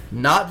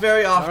 Not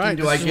very often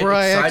do I get excited.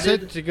 I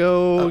exit to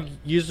go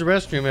use the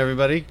restroom,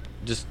 everybody.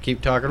 Just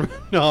keep talking.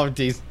 No, I'm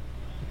teasing.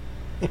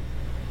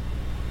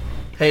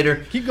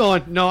 Hater. Keep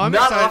going. No, I'm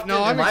Not excited. Often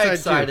No, I'm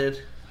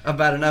excited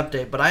about an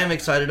update, but I am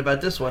excited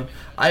about this one.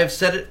 I have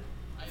said it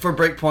for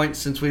Breakpoint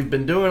since we've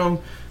been doing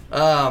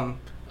them.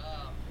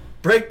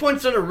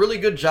 Breakpoint's done a really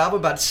good job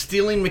about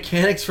stealing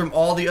mechanics from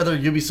all the other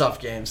Ubisoft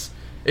games.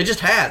 It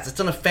just has. It's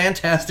done a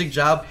fantastic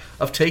job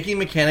of taking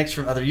mechanics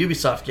from other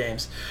Ubisoft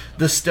games.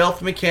 The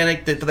stealth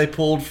mechanic that they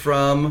pulled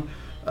from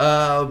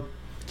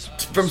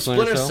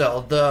Splinter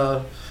Cell,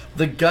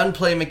 the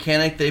gunplay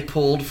mechanic they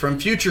pulled from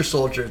Future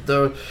Soldier,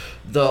 the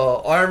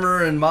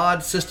armor and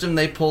mod system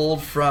they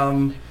pulled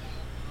from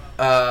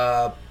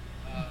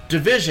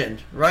Division,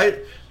 right?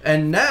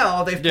 And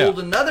now they've pulled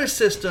another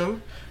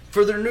system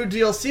for their new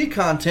DLC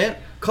content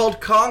called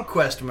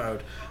Conquest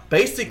Mode.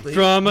 Basically,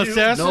 from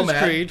Assassin's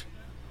Creed.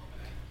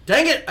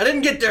 Dang it, I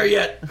didn't get there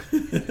yet.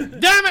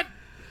 Damn it!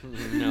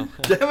 No.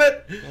 Damn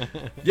it!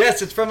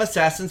 Yes, it's from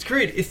Assassin's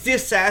Creed. It's the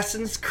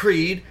Assassin's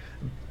Creed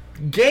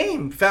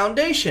game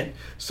foundation.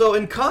 So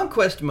in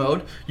Conquest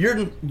Mode,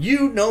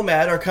 you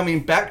Nomad are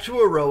coming back to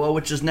Aroa,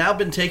 which has now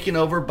been taken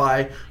over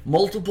by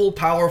multiple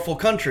powerful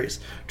countries,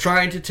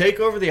 trying to take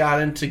over the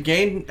island to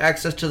gain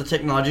access to the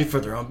technology for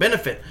their own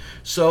benefit.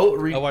 So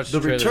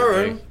the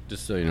return, today,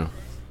 just so you know.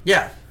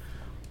 Yeah.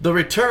 The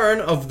return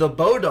of the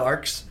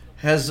Bodarks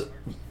has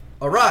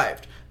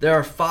arrived. There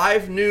are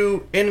 5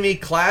 new enemy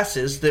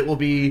classes that will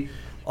be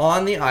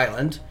on the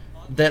island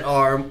that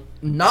are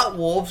not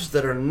wolves,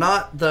 that are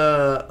not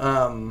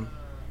the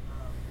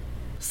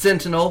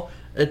Sentinel.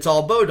 It's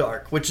all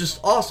Bodark, which is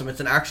awesome.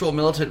 It's an actual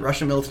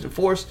Russian militant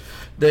force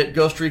that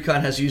Ghost Recon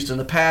has used in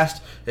the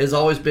past. It has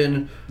always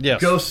been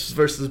Ghosts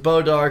versus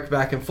Bodark,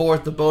 back and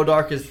forth. The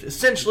Bodark is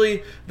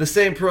essentially the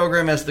same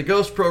program as the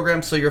Ghost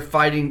program, so you're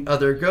fighting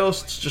other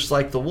ghosts, just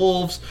like the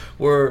wolves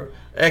were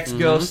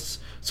ex-ghosts.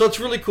 So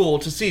it's really cool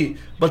to see.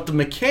 But the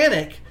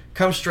mechanic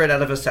comes straight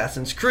out of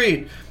Assassin's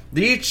Creed.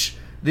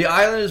 The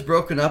island is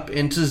broken up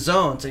into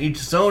zones, and each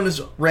zone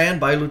is ran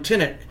by a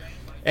lieutenant.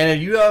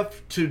 And you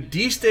have to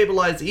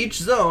destabilize each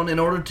zone in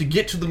order to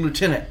get to the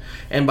lieutenant.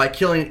 And by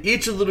killing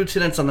each of the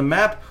lieutenants on the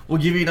map will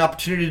give you an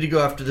opportunity to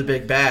go after the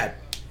big bad.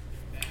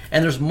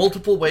 And there's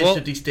multiple ways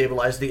to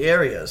destabilize the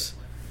areas.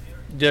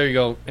 There you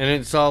go. And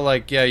it's all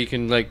like, you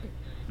can like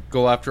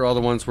go after all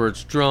the ones where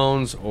it's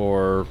drones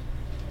or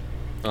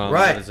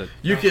right. What is it?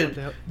 You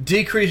could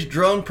decrease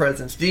drone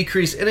presence,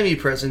 decrease enemy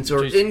presence,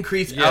 or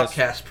increase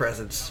outcast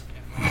presence.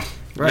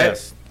 Right.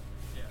 Yes.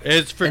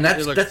 It looks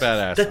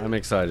badass. I'm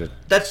excited.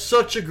 That's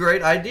such a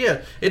great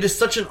idea. It is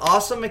such an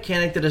awesome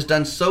mechanic that is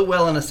done so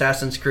well in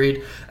Assassin's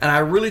Creed, and I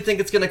really think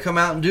it's going to come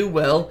out and do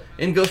well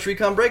in Ghost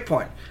Recon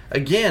Breakpoint.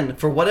 Again,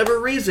 for whatever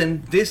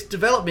reason, this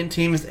development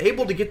team is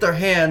able to get their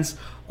hands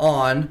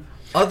on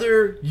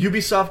other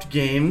Ubisoft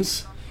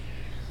games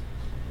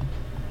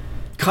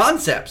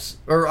concepts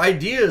or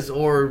ideas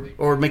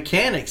or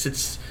mechanics.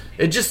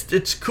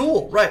 It's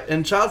cool, right?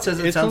 And Child says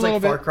it sounds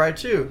like Far Cry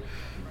 2.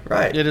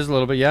 Right. It is a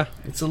little bit, yeah.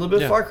 It's a little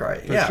bit Far Cry,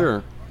 for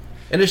sure.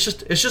 And it's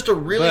just a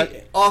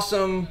really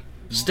awesome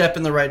step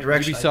in the right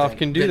direction. Ubisoft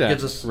can do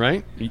that,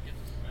 right?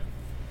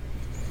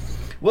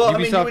 Well,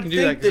 Ubisoft can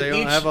do that because they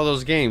don't have all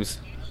those games.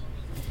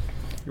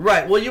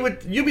 Right. Well,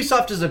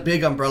 Ubisoft is a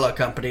big umbrella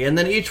company, and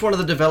then each one of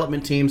the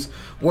development teams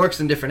works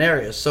in different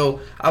areas. So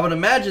I would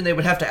imagine they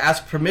would have to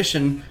ask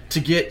permission to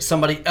get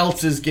somebody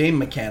else's game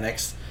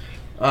mechanics,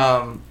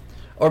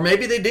 or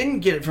maybe they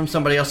didn't get it from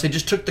somebody else. They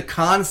just took the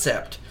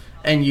concept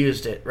and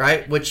used it,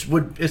 right? Which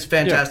is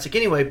fantastic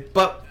anyway.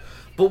 But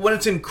when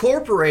it's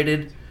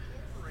incorporated,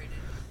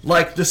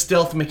 like the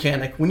stealth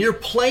mechanic, when you're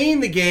playing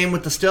the game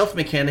with the stealth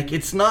mechanic,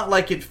 it's not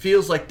like it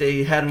feels like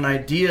they had an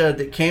idea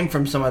that came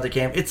from some other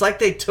game. It's like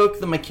they took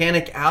the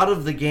mechanic out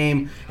of the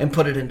game and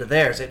put it into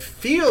theirs. It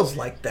feels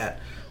like that,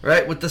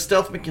 right? With the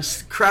stealth mechanic,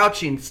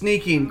 crouching,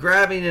 sneaking,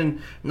 grabbing,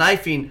 and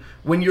knifing.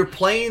 When you're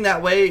playing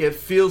that way, it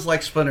feels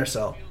like Splinter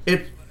Cell.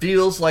 It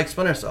feels like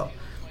Splinter Cell.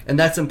 And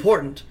that's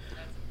important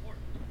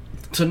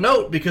to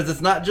note, because it's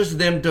not just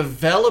them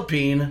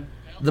developing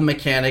the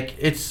mechanic.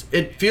 It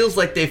feels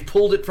like they've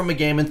pulled it from a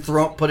game and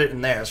put it in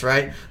theirs,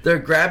 right? They're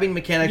grabbing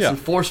mechanics and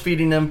force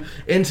feeding them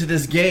into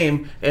this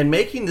game and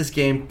making this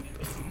game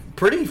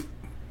pretty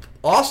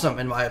awesome,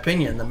 in my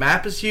opinion. The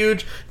map is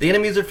huge. The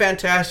enemies are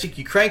fantastic.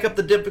 You crank up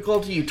the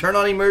difficulty. You turn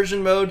on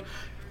immersion mode.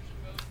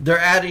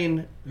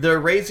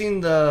 They're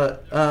raising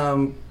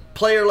the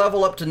player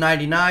level up to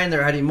 99.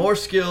 They're adding more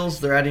skills.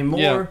 They're adding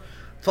more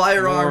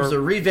firearms. They're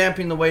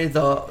revamping the way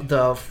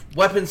the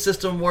weapon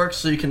system works,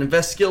 so you can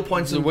invest skill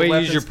points in the way you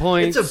use your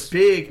points. It's a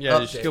big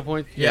update. Skill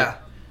points. Yeah.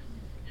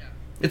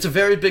 It's a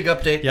very big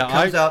update. It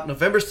comes out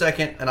November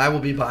 2nd, and I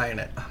will be buying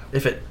it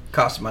if it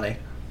costs money.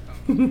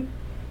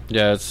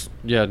 It's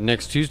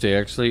next Tuesday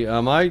actually.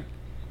 I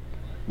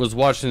was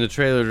watching the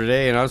trailer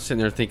today, and I was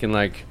sitting there thinking,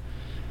 like,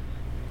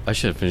 I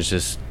should have finished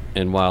this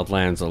in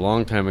Wildlands a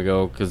long time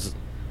ago, because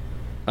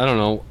I don't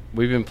know,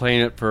 we've been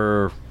playing it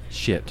for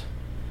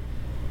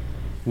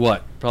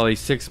probably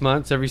 6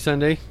 months every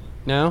Sunday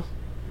now.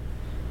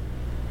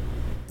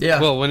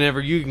 Yeah. Well, whenever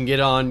you can get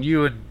on,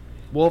 you and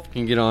Wolf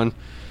can get on.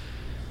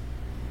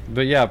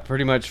 But yeah,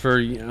 pretty much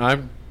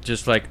I'm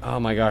just like, oh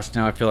my gosh,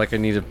 now I feel like I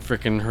need to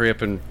freaking hurry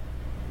up and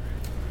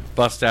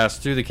bust ass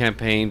through the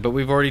campaign. But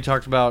we've already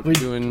talked about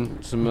doing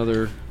some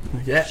other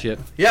shit.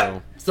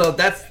 Yeah. So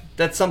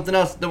that's something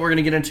else that we're going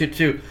to get into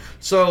too.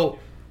 So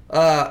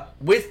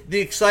with the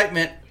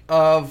excitement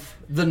of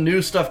the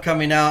new stuff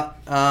coming out,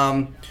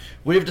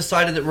 we've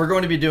decided that we're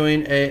going to be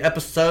doing a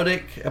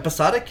episodic, an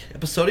epic.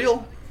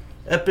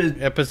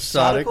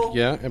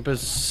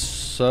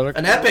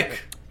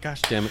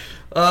 Gosh damn it.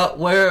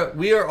 Where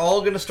we are all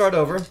going to start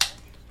over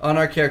on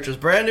our characters,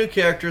 brand new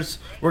characters.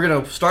 We're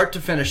going to start to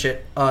finish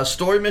it.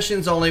 Story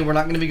missions only. We're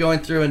not going to be going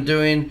through and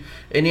doing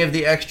any of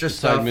the extra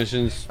stuff. Side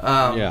missions.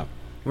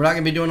 We're not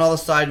going to be doing all the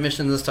side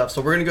missions and stuff.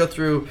 So we're going to go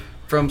through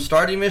from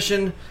starting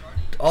mission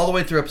all the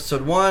way through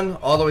episode 1,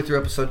 all the way through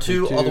episode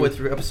 2, all the way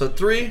through episode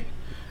 3.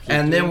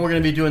 And then we're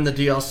going to be doing the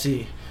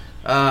DLC.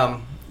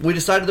 We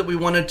decided that we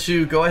wanted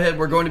to go ahead.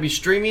 We're going to be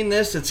streaming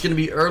this. It's going to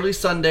be early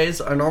Sundays,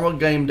 our normal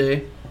game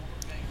day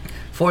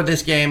for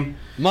this game.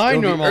 My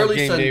normal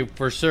game day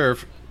for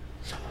Surf.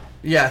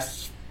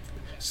 Yes.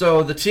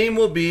 So the team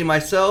will be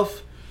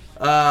myself,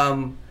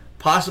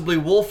 possibly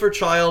Wolf or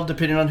Child,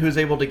 depending on who's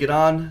able to get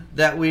on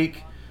that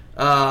week.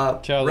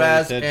 Child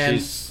Raz and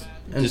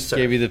just Surf.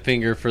 gave you the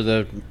finger for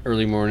the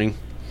early morning.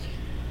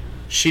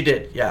 She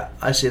did, yeah.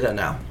 I see that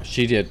now.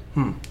 She did.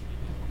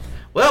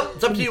 Well,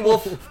 it's up to you,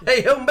 Wolf.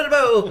 Hey,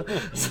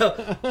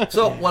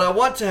 so what I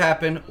want to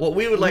happen, what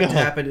we would like to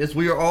happen, is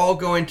we are all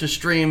going to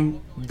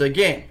stream the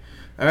game.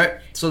 All right?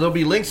 So there'll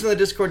be links in the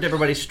Discord to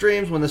everybody's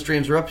streams when the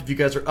streams are up. If you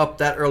guys are up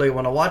that early and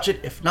want to watch it.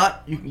 If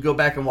not, you can go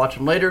back and watch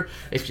them later.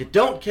 If you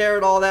don't care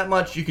at all that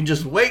much, you can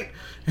just wait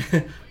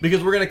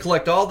because we're going to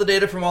collect all the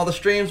data from all the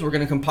streams. We're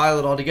going to compile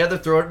it all together,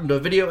 throw it into a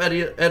video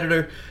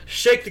editor,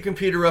 shake the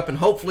computer up, and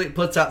hopefully it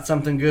puts out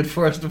something good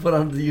for us to put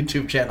onto the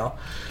YouTube channel.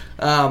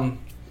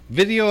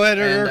 Video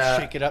editor,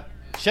 shake it up.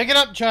 Shake it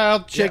up,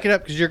 Child. Shake it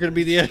up, because you're going to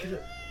be the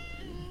editor.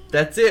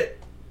 That's it.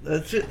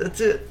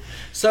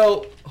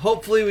 So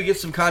hopefully we get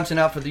some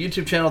content out for the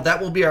YouTube channel. That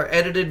will be our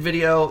edited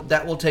video.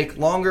 That will take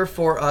longer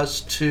for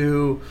us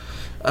to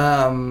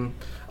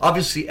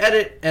obviously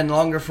edit and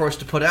longer for us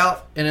to put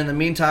out. And in the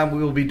meantime,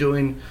 we will be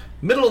doing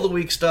middle of the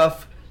week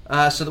stuff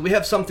so that we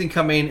have something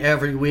coming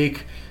every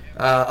week.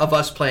 of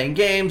us playing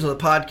games, of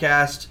the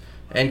podcast,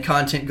 and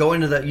content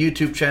going to that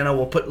YouTube channel.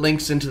 We'll put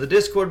links into the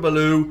Discord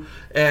below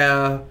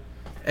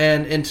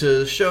and into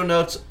the show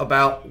notes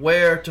about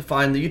where to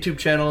find the YouTube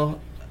channel,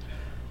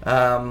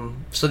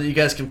 so that you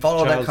guys can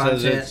follow that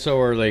content. Says it's so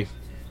early.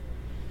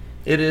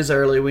 It is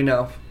early, we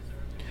know.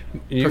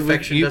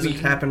 Perfection doesn't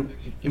happen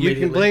immediately. You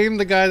can blame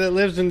the guy that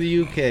lives in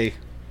the UK.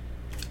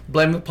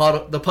 Blame the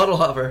puddle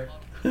hover.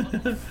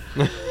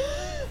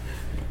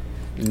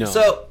 No.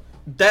 So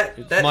that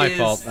my is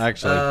fault,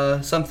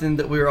 actually. Something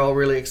that we're all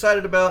really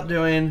excited about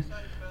doing,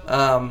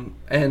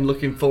 and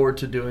looking forward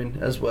to doing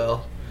as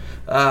well.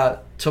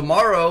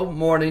 Tomorrow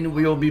morning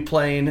we will be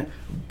playing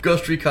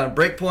Ghost Recon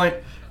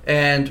Breakpoint,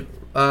 and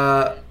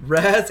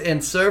Raz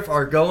and Surf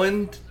are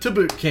going to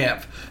boot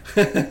camp.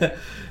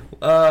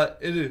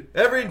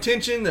 Every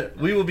intention that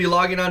we will be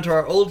logging onto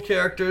our old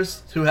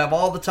characters who have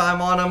all the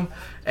time on them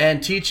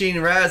and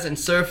teaching Raz and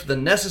Surf the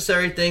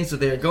necessary things that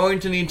they are going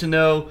to need to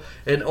know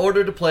in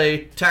order to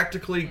play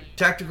tactical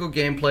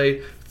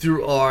gameplay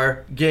through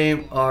our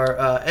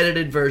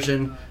edited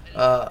version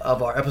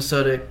of our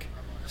episodic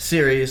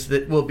series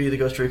that will be the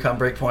Ghost Recon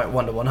Breakpoint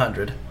 1 to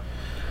 100.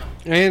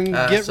 And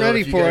get so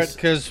ready if you for guys- it,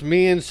 because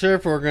me and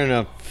Surf are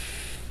gonna.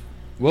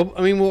 Well,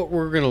 I mean,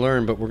 we're gonna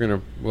learn, but we're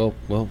gonna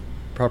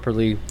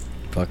properly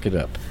fuck it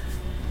up.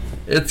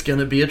 It's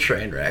gonna be a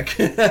train wreck.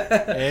 It's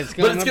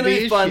But it's gonna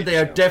be a fun. shit They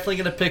are show. definitely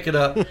gonna pick it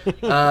up.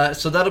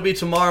 So that'll be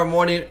tomorrow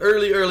morning,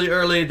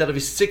 early. That'll be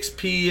 6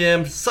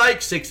 p.m.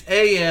 Psych, 6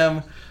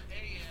 a.m.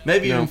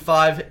 Maybe No, even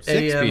 5 6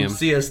 a.m. p.m.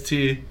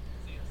 CST.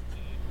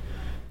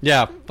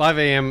 Yeah, 5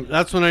 a.m.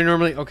 That's when I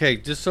normally. Okay,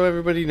 just so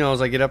everybody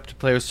knows, I get up to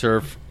play with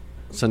Surf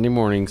Sunday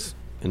mornings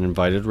and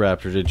invited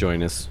Raptor to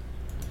join us.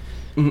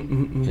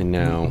 And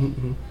now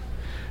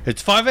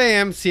it's 5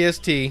 a.m.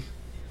 CST.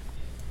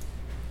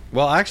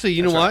 Well, actually,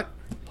 you know what?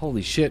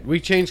 Holy shit, we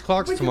changed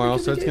clocks tomorrow,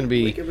 so it's gonna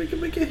be.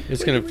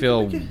 It's gonna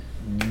feel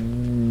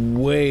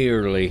way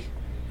early.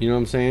 You know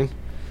what I'm saying?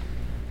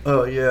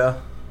 Oh yeah.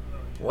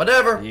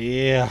 Whatever.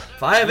 Yeah.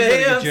 5 You better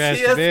a.m. get your ass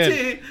to bed.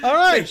 CST. All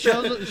right,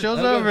 show's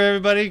over,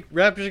 everybody.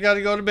 Raptors got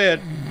to go to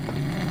bed.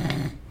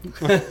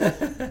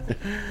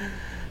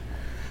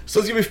 So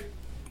it's gonna be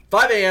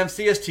 5 a.m.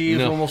 CST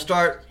No. when we'll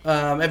start.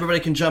 Everybody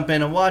can jump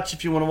in and watch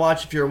if you want to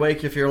watch. If you're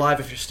awake, if you're alive,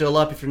 if you're still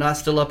up, if you're not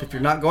still up, if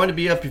you're not going to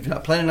be up, if you're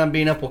not planning on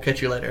being up, we'll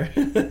catch you later.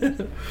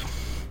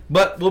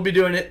 But we'll be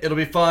doing it. It'll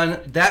be fun.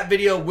 That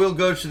video will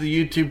go to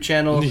the YouTube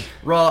channel,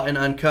 raw and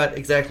uncut,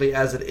 exactly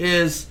as it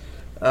is.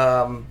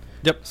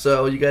 Yep.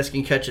 So you guys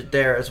can catch it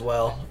there as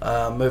well,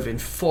 moving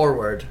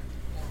forward.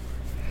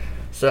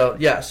 So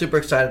yeah, super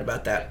excited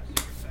about that.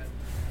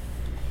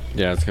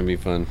 Yeah, it's gonna be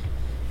fun.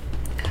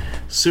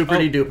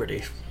 Superty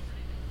duperty.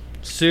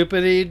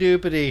 Soupity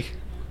doopity.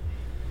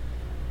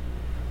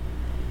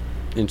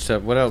 And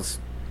stuff. What else?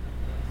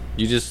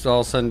 You just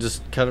all of a sudden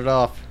just cut it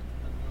off.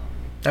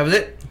 That was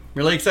it.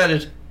 Really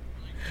excited.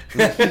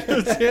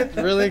 That's it.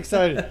 Really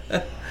excited.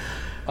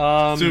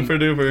 Super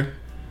duper.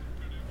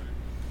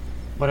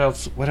 What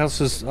else? What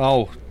else is?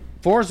 Oh,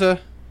 Forza.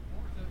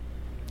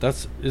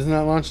 Isn't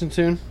that launching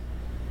soon?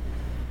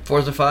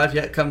 Forza 5,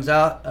 yeah, it comes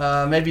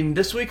out maybe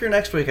this week or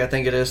next week, I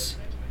think it is.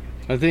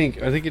 I think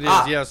it is.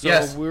 Ah, Yeah. So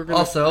yes. we're gonna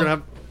Also- we're gonna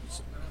have.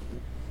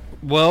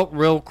 Well,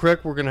 real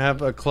quick, we're gonna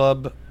have a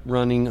club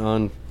running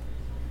on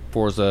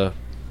Forza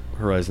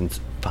Horizons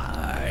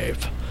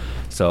 5.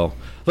 So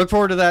look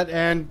forward to that.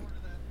 And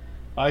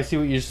I see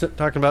what you're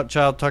talking about.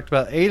 Child talked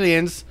about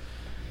Aliens.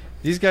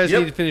 These guys Yep.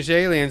 need to finish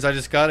Aliens. I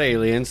just got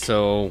Aliens,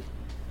 so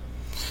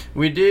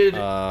We did.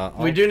 I'll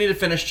we do need to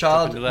finish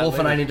Child. into that Wolf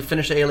and I later. need to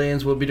finish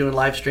Aliens. We'll be doing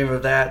live stream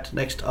of that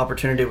next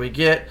opportunity we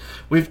get.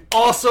 We've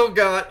also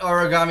got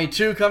Origami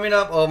 2 coming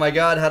up. Oh my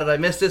god, how did I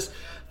miss this?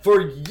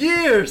 For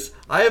years,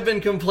 I have been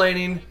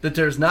complaining that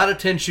there's not a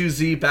Tenchu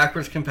Z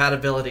backwards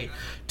compatibility.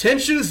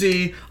 Tenchu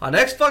Z on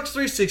Xbox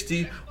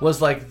 360 was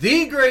like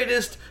the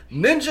greatest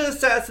ninja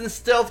assassin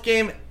stealth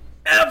game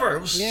ever.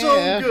 It was Yeah.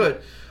 so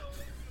good.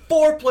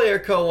 4-player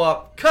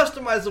co-op,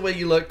 customize the way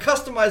you look,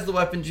 customize the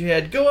weapons you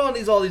had, go on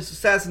all these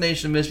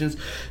assassination missions.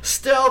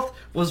 Stealth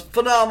was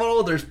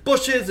phenomenal. There's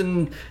bushes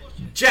and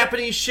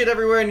Japanese shit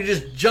everywhere, and you're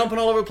just jumping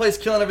all over the place,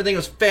 killing everything. It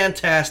was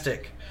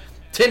fantastic.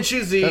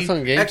 Tenchu Z, That's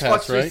on Game Xbox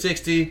Pass, right?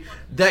 360,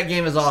 that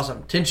game is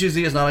awesome. Tenchu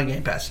Z is not on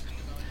Game Pass.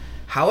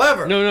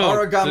 However, no,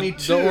 Origami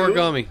 2... The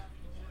Origami.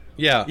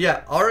 Yeah.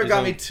 Yeah,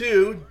 Origami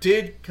 2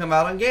 did come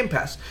out on Game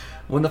Pass.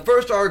 When the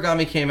first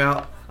Origami came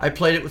out, I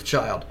played it with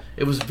Child.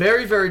 It was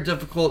very, very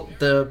difficult.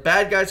 The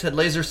bad guys had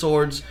laser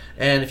swords,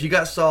 and if you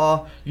got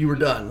Saw, you were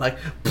done. Like,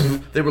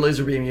 they were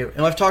laser beaming you.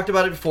 And I've talked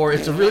about it before.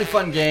 It's a really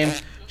fun game.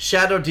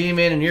 Shadow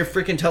Demon, and you're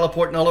freaking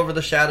teleporting all over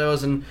the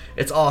shadows, and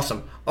it's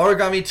awesome.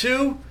 Origami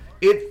 2,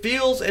 it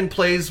feels and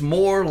plays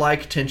more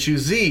like Tenchu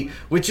Z,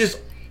 which is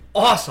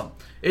awesome.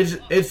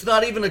 It's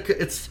not even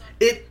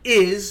it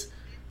is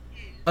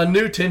a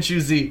new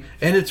Tenchu Z,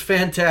 and it's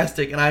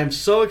fantastic, and I am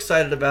so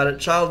excited about it.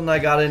 Child and I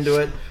got into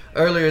it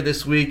earlier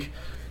this week.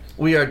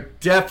 We are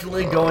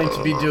definitely going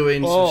to be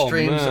doing some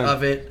streams man.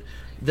 of it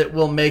that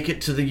will make it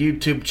to the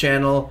YouTube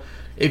channel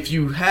if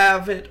you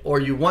have it or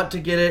you want to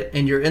get it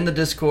and you're in the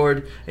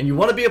Discord and you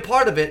want to be a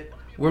part of it,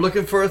 we're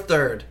looking for a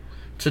third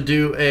to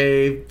do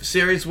a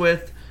series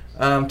with,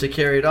 to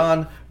carry it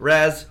on.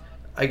 Raz,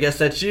 I guess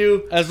that's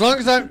you. As long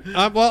as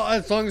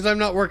as long as I'm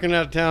not working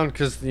out of town,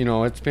 because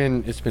it's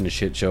been a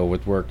shit show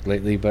with work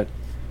lately. But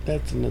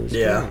that's another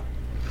story. Yeah.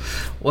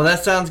 Well,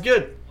 that sounds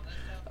good.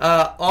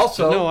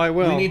 Also, no, I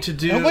will. We need to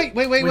do. Oh, wait.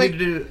 Need to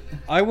do,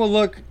 I will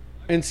look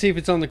and see if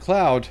it's on the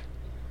cloud.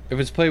 If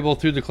it's playable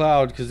through the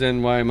cloud, because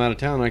then while I'm out of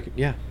town, I can.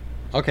 Yeah.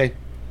 Okay.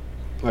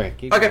 Okay.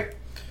 Keep going.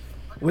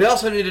 We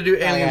also need to do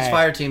Aliens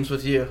Fire Teams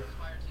with you.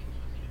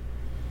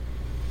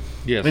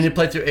 Yes. We need to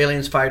play through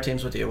Aliens Fire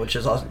Teams with you, which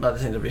is also another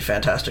thing that would be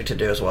fantastic to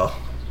do as well.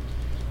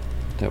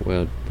 That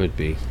would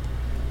be.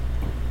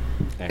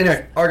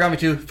 Anyway, Origami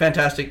 2,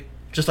 fantastic.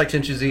 Just like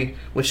Tenchu Z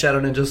with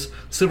Shadow Ninjas.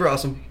 Super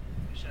awesome.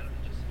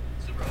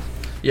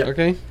 Yeah.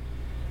 Okay.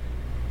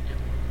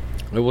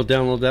 I will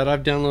download that.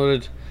 I've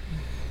downloaded.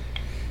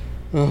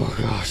 Oh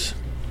gosh,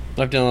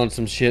 I've downloaded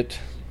some shit.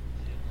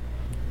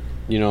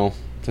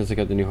 Since I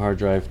got the new hard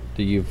drive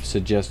that you've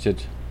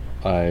suggested,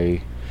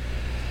 I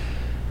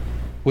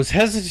was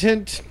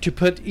hesitant to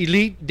put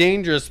Elite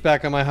Dangerous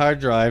back on my hard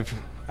drive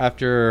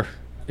after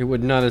it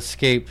would not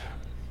escape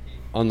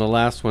on the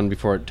last one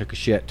before it took a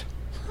shit.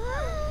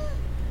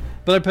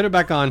 But I put it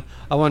back on.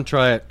 I want to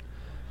try it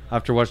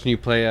after watching you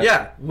play it.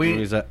 Yeah, when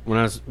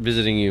I was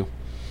visiting you.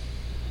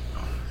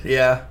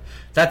 Yeah,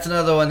 that's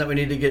another one that we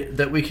need to get,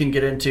 that we can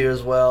get into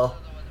as well.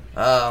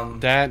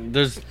 But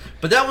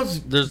that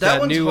one's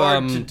new,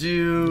 hard to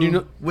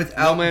do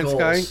without No Man's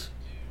goals. Sky.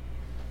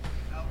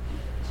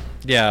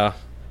 Yeah.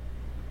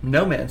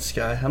 No Man's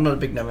Sky. I'm not a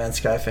big No Man's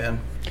Sky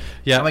fan.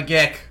 Yeah. I'm a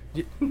geek.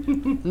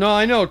 No,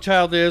 I know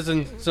Child is,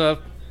 and so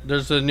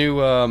there's a new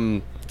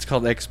it's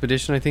called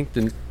Expedition, I think,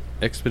 the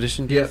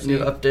Expedition DLC, Yep, new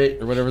update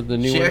or whatever the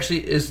new She one.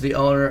 actually is the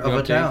owner of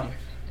a update. town.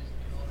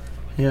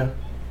 Yeah.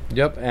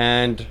 Yep,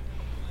 and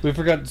we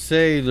forgot to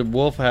say the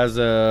wolf has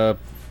a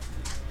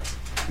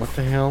what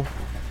the hell?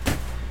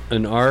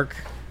 An arc.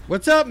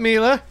 What's up,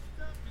 Mila?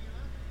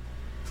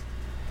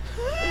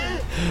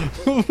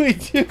 We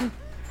do.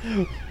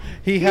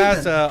 He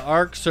has a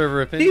ARC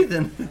server.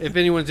 If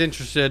anyone's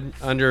interested,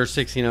 under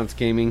 16 Ounce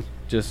Gaming,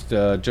 just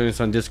join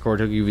us on Discord.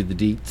 He'll give you the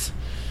deets.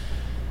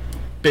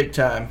 Big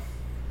time.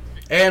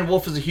 And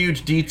Wolf is a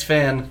huge Deets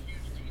fan.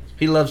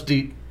 He loves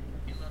Deet.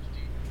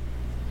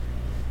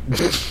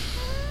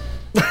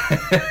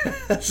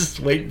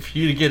 Just waiting for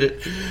you to get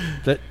it.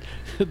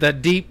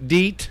 That deep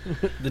deet,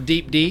 the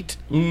deep deet.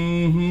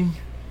 Mm-hmm.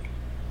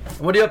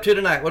 What are you up to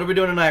tonight? What are we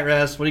doing tonight,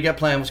 Raz? What do you got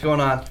planned? What's going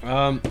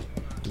on?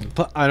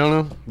 I don't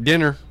know.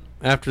 Dinner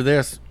after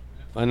this.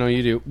 I know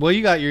you do. Well,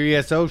 you got your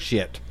ESO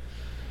shit.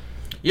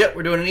 Yep,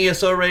 we're doing an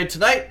ESO raid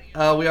tonight.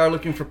 We are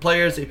looking for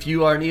players. If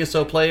you are an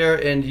ESO player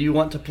and you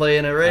want to play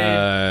in a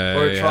raid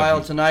or a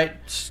trial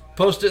tonight,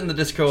 post it in the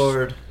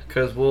Discord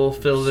because we'll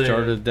fill it in.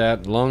 Started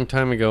that a long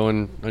time ago,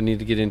 and I need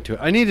to get into it.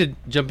 I need to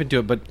jump into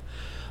it, but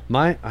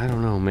I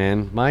don't know,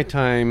 man. My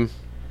time,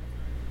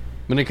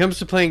 when it comes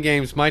to playing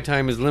games, my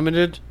time is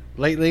limited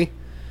lately.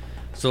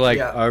 So,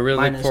 I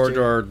really look forward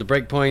to the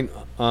breakpoint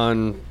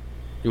on,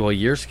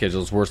 your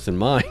schedule is worse than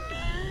mine.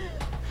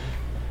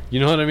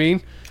 You know what I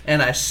mean?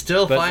 And I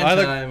still find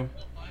time.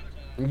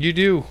 You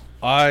do.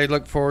 I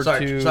look forward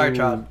to... Sorry,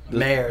 child.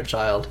 Mayor,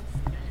 child.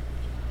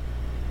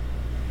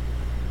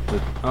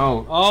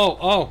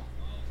 Oh.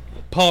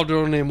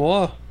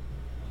 Pardonnez-moi.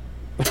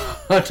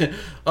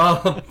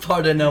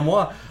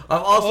 Pardonnez-moi.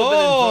 I've also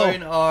been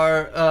enjoying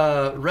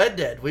our Red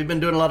Dead. We've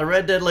been doing a lot of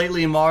Red Dead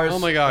lately. Mars, oh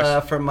my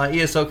gosh, from my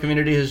ESO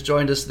community has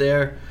joined us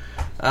there.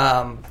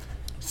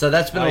 So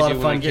that's been a lot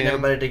of fun getting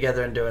everybody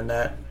together and doing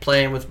that.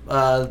 Playing with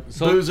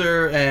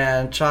Boozer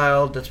and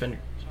Child. That's been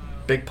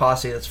big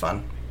posse. That's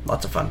fun.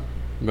 Lots of fun.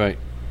 Right.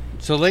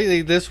 So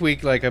lately, this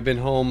week, I've been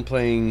home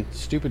playing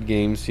stupid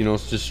games.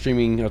 Just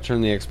streaming. I'll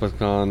turn the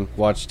Xbox on,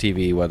 watch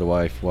TV while the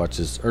wife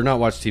watches, or not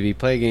watch TV,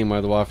 play a game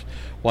while the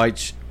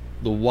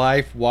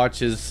wife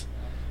watches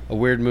a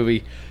weird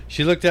movie.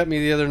 She looked at me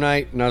the other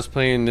night, and I was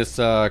playing this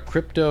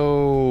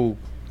Crypto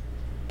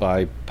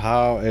by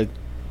Pow.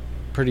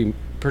 Pretty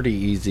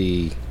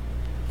easy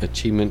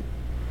achievement.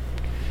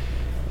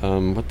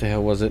 What the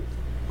hell was it?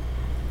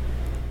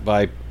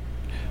 By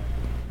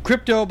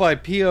Crypto by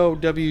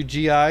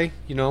POWGI.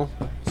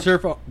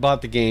 Surf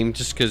bought the game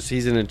just because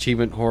he's an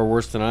achievement whore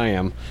worse than I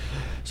am.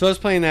 So I was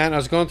playing that, and I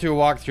was going through a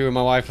walkthrough, and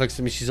my wife looks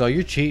at me. She's all,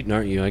 "You're cheating,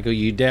 aren't you?" I go,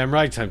 "You damn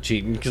right I'm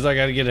cheating, because I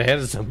got to get ahead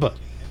of somebody."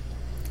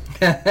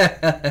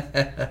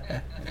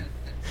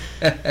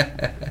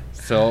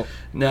 So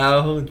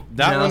no, that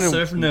now one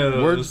Surf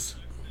knows.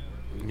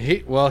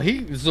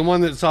 He's the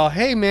one that saw,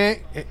 "Hey man,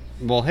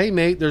 hey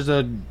mate, there's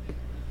a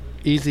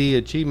easy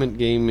achievement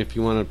game if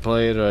you want to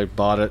play it." I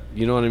bought it.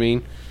 You know what I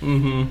mean?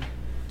 Mm-hmm.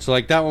 So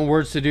that one,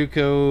 Word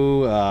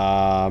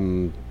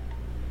Sudoku.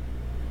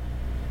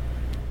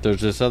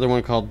 There's this other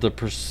one called The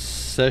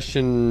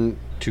Procession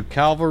to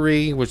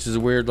Calvary, which is a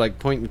weird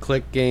point and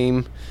click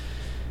game.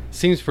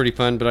 Seems pretty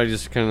fun, but I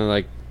just kind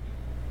of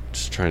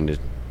just trying to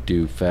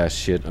do fast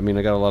shit. I mean,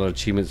 I got a lot of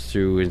achievements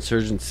through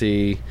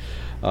Insurgency.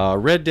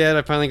 Red Dead,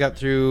 I finally got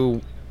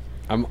through.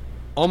 I'm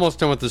almost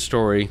done with the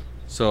story.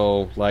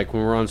 So, like,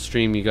 when we're on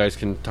stream, you guys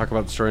can talk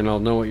about the story and I'll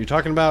know what you're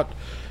talking about.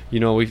 You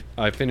know,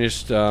 I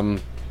finished,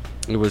 it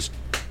was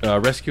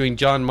rescuing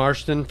John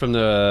Marston from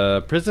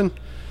the prison.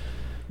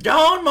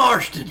 John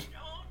Marston!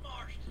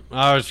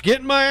 I was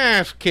getting my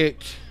ass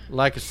kicked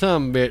like a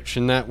sumbitch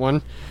in that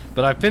one.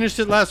 But I finished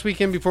it last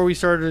weekend before we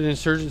started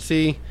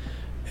Insurgency.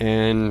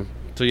 And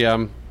so, yeah,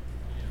 I'm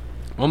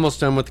almost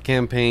done with the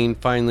campaign,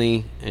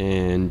 finally.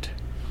 And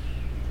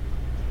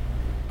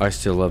I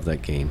still love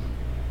that game.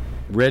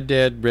 Red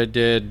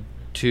Dead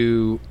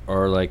 2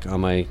 are like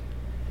on my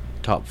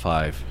top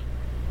 5.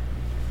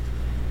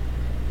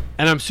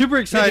 And I'm super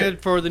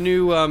excited for the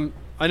new,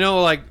 I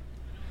know like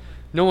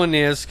no one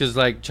is because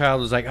like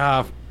Child was like,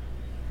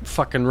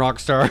 fucking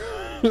Rockstar.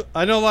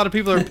 I know a lot of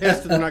people are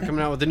pissed that they're not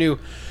coming out with a new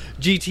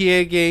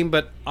GTA game,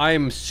 but I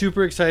am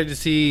super excited to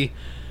see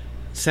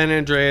San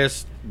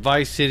Andreas,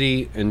 Vice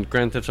City, and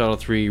Grand Theft Auto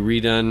 3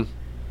 redone.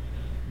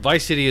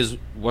 Vice City is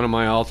one of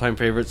my all-time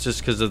favorites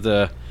just because of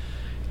the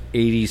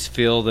 80s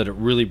feel that it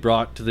really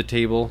brought to the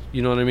table.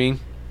 You know what I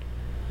mean?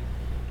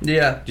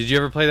 Yeah. Did you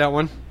ever play that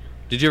one?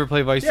 Did you ever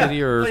play Vice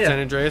City or San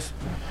Andreas?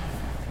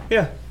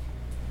 Yeah.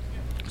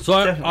 So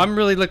I'm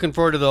really looking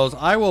forward to those.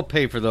 I will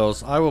pay for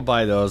those. I will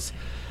buy those.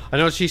 I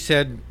know she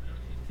said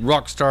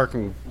Rockstar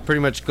can pretty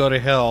much go to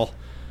hell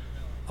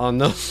on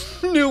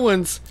those new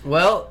ones.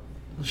 Well,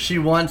 she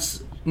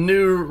wants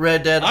new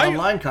Red Dead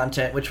Online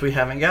content, which we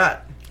haven't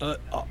got.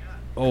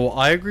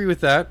 I agree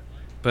with that,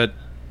 but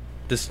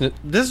this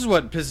is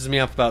what pisses me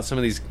off about some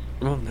of these.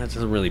 Well, that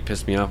doesn't really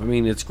piss me off. I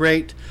mean, it's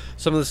great.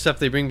 Some of the stuff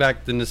they bring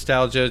back, the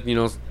nostalgia. You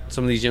know,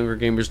 some of these younger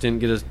gamers didn't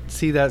get to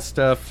see that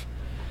stuff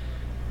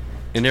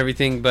and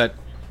everything, but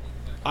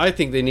I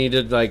think they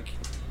needed, like,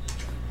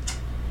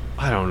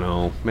 I don't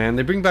know, man.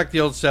 They bring back the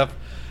old stuff.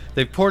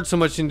 They've poured so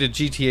much into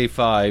GTA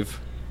 5.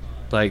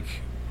 Like,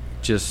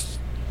 just,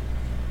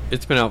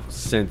 it's been out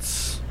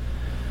since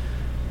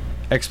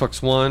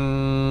Xbox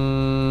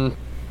One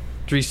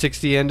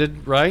 360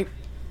 ended, right?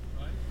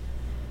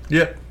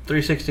 Yep,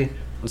 360.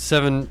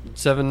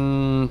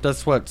 Seven,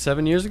 that's what,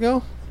 7 years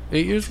ago?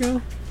 8 years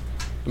ago?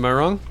 Am I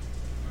wrong?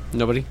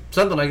 Nobody?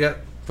 Something like that.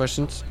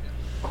 Questions?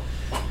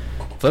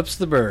 Flips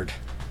the bird.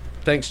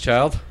 Thanks,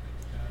 Child.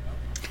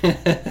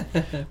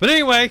 But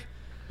anyway,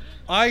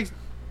 I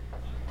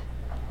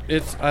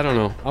don't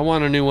know. I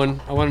want a new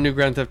one. I want a new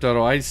Grand Theft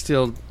Auto. I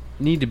still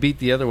need to beat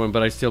the other one,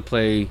 but I still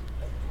play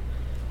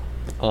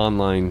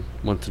online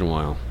once in a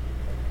while.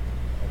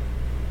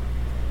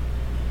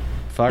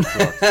 Fuck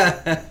rocks.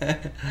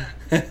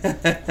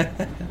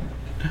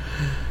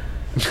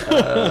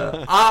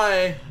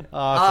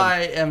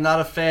 I am not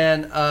a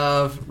fan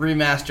of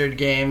remastered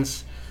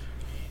games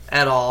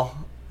at all.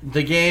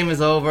 The game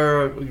is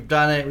over. We've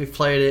done it. We've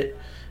played it.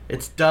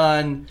 It's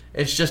done.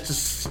 It's just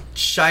a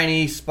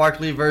shiny,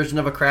 sparkly version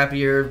of a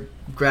crappier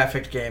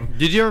graphic game.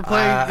 Did you ever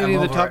play any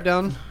of the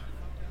top-down?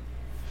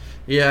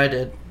 Yeah, I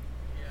did.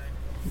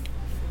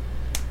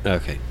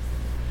 Okay.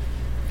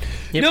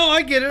 Yep. No,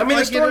 I get it. I mean,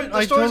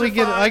 I totally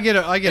get it. I get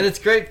it. And it's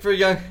great for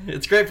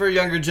It's great for a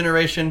younger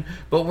generation.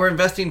 But we're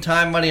investing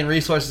time, money, and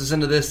resources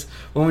into this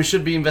when we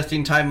should be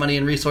investing time, money,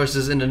 and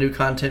resources into new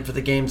content for the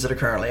games that are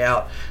currently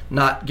out,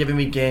 not giving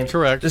me games.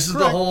 Correct. This is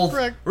the whole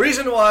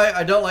reason why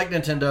I don't like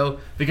Nintendo,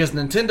 because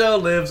Nintendo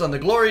lives on the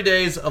glory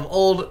days of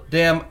old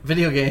damn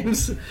video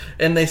games,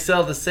 and they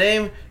sell the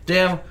same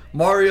damn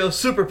Mario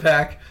Super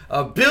Pack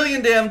a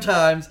billion damn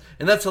times,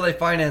 and that's how they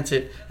finance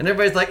it. And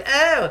everybody's like,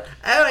 oh,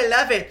 I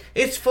love it.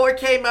 It's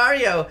 4K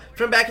Mario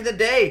from back in the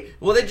day.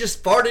 Well, they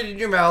just farted in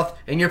your mouth,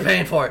 and you're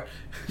paying for it.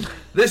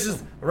 This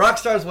is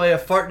Rockstar's way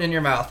of farting in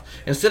your mouth.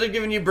 Instead of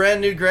giving you brand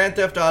new Grand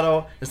Theft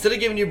Auto, instead of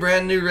giving you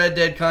brand new Red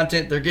Dead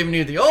content, they're giving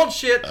you the old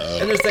shit,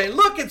 and they're saying,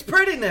 look, it's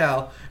pretty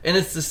now. And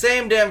it's the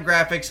same damn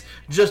graphics,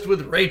 just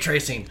with ray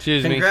tracing.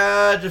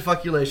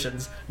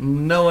 Congratulations.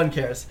 No one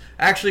cares.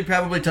 Actually,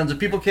 probably tons of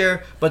people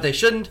care, but they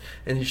shouldn't,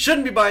 and you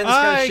shouldn't be buying this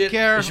kind of shit.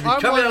 Care. It should be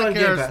coming out on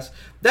Game Pass.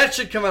 That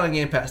should come out on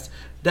Game Pass.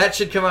 That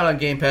should come out on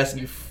Game Pass,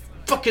 and you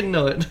fucking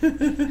know it.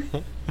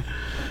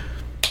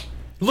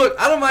 Look,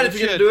 I don't mind if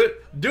you're going to do it.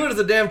 Do it as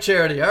a damn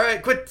charity,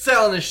 alright? Quit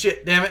selling this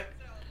shit, damn it.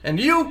 And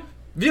you,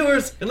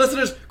 viewers and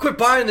listeners, quit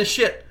buying this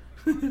shit.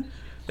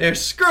 They're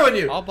screwing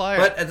you. I'll buy it.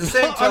 But at the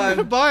same time, I'm going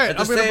to buy it. At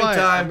the same time,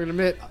 I'm going to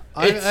admit.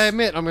 I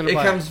admit I'm going to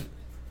buy it.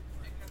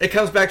 It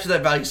comes back to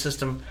that value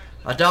system.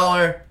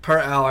 $1 per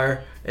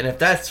hour. And if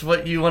that's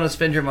what you want to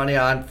spend your money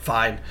on,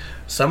 fine.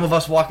 Some of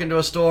us walk into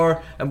a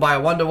store and buy a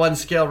 1-to-1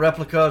 scale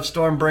replica of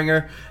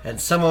Stormbringer, and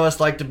some of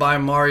us like to buy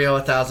Mario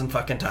 1,000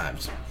 fucking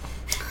times.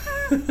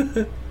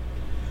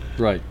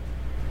 Right.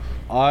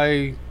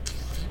 I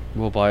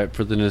will buy it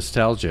for the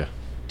nostalgia.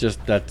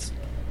 Just that's.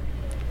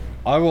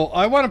 I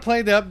want to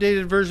play the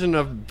updated version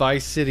of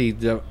Vice City.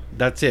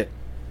 That's it.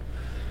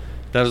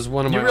 That is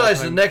one of my. You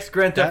realize the next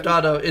Grand Theft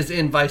Auto is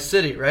in Vice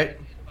City, right?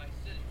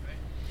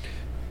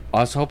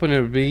 I was hoping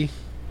it would be.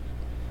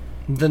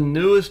 The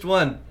newest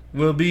one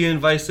will be in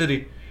Vice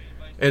City.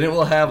 and it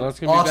will have Well, that's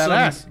gonna be awesome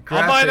badass.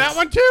 graphics. I'll buy that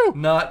one too.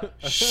 Not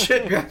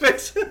shit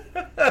graphics.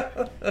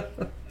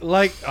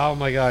 Like, oh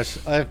my gosh,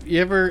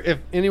 if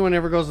anyone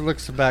ever goes and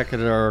looks back at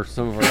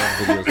some of our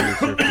videos, make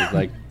sure if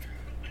like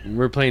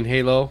we're playing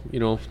Halo,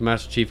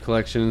 Master Chief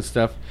Collection and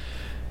stuff.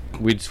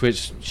 We'd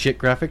switch shit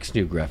graphics,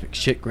 new graphics,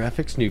 shit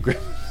graphics, new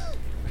graphics.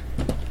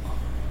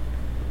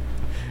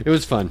 It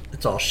was fun.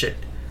 It's all shit.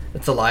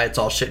 It's a lie. It's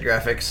all shit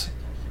graphics.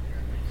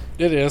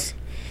 It is.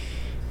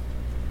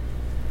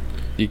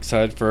 You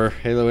excited for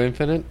Halo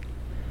Infinite?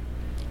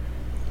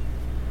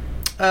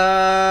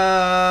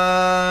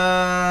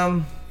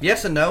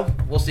 Yes and no.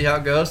 We'll see how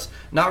it goes.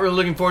 Not really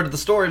looking forward to the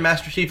story.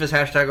 Master Chief is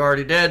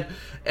 #already dead,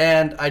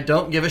 and I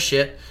don't give a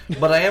shit.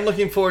 But I am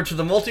looking forward to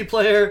the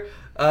multiplayer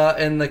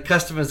and the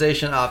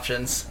customization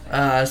options.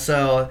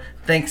 So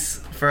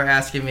thanks for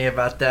asking me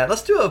about that.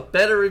 Let's do a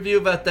better review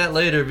about that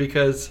later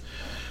because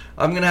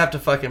I'm gonna have to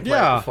fucking play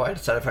it before I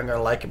decide if I'm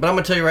gonna like it. But I'm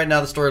gonna tell you right now,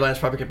 the storyline is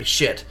probably gonna be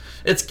shit.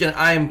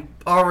 I'm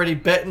already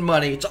betting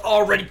money. It's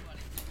already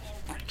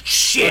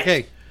shit.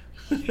 Okay.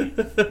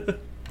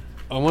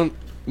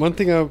 One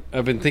thing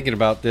I've been thinking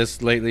about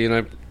this lately, and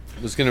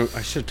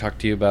I should talk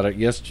to you about it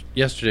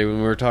yesterday when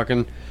we were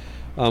talking.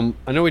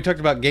 I know we talked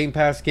about Game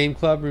Pass Game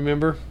Club,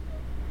 remember?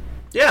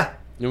 Yeah.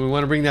 And we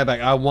want to bring that back.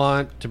 I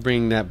want to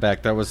bring that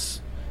back. That was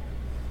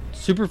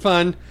super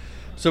fun.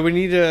 So we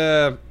need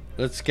to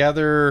let's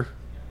gather.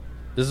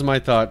 This is my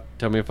thought.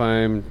 Tell me if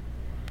I'm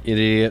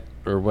idiot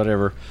or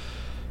whatever.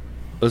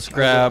 Let's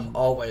grab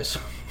always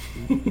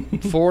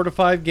 4 to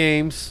 5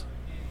 games.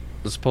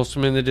 Let's post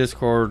them in the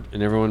Discord,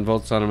 and everyone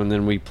votes on them, and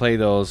then we play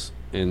those,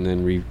 and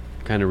then we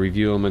kind of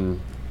review them,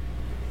 and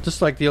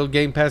just like the old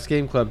Game Pass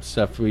Game Club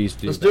stuff we used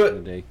to do Let's back do it.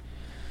 in the day.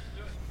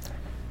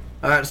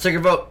 All right, let's take a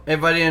vote.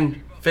 Everybody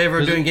in favor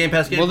of doing Game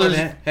Pass Game Club?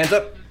 Hands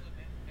up.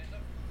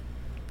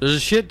 There's a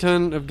shit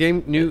ton of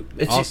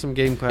awesome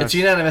Game Pass. It's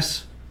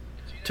unanimous.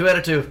 2 out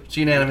of 2. It's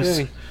unanimous.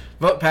 Okay.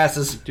 Vote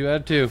passes. 2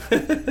 out of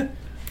 2.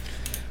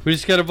 We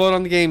just got to vote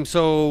on the game.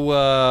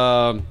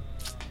 So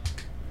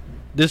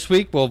this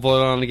week we'll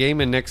vote on the game,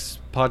 and next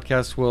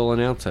podcast we'll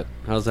announce it.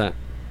 How's that?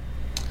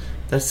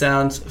 That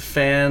sounds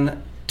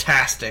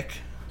fantastic.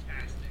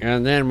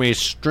 And then we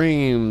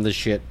stream the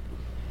shit.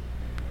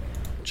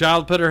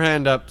 Child put her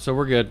hand up, so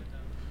we're good.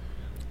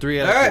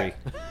 3 out of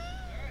 3.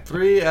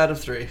 3 out of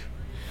 3.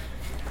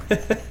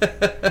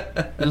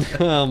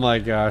 Oh my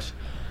gosh.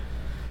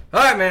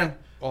 All right, man.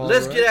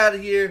 Let's right. get out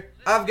of here.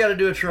 I've got to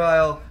do a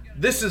trial.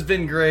 This has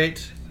been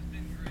great.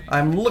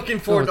 I'm looking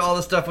forward to all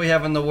the stuff we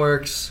have in the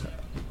works.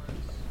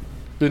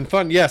 Been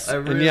fun, yes. I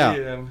really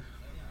am.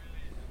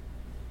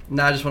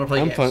 No, I just want to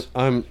play games.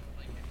 I'm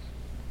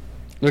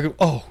looking.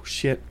 Oh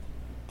shit.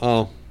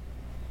 Oh.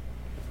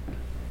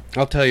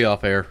 I'll tell you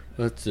off air.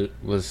 Let's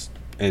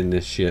end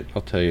this shit.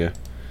 I'll tell you.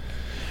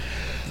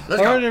 All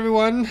right,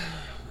 everyone.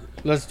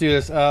 Let's do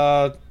this.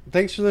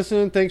 Thanks for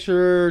listening. Thanks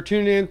for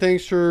tuning in.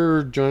 Thanks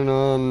for joining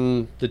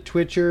on the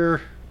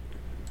Twitcher,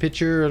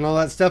 Pitcher, and all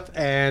that stuff.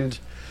 And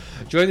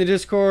join the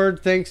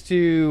Discord. Thanks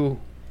to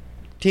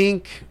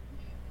Tink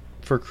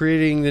for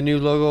creating the new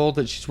logo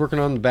that she's working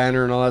on, the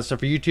banner and all that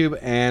stuff for YouTube.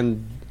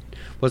 And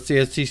what's the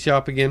Etsy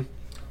shop again?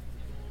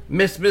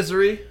 Miss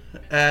Misery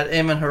at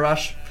Eamon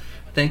Harash.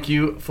 Thank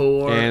you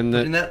for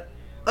putting that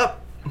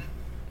up.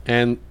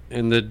 And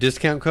the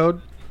discount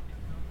code?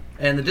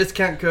 And the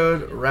discount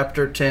code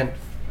Raptor10.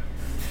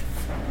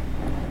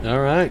 All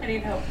right. I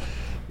need help.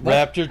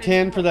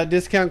 Raptor10 for that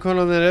discount code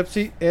on that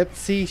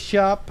Etsy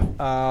shop.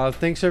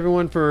 Thanks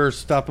everyone for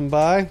stopping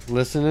by,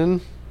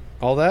 listening,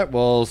 all that.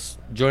 Well,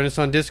 join us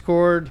on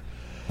Discord.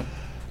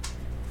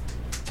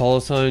 Follow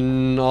us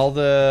on all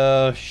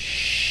the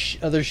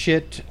other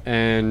shit.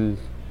 And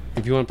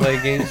if you want to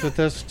play games with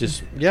us,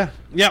 just, yeah,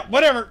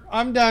 whatever.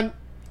 I'm done.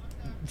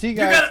 See you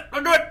guys. You got it.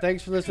 I'm good.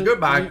 Thanks for listening.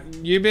 Goodbye.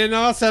 You've been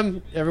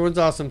awesome. Everyone's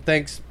awesome.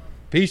 Thanks.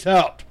 Peace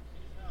out.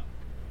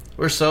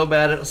 We're so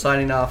bad at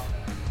signing off.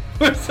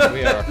 We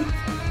are.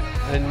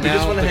 And We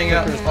just want to hang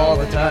out all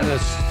the time. The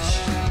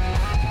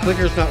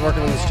clicker's not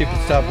working on the stupid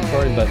stop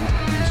recording button.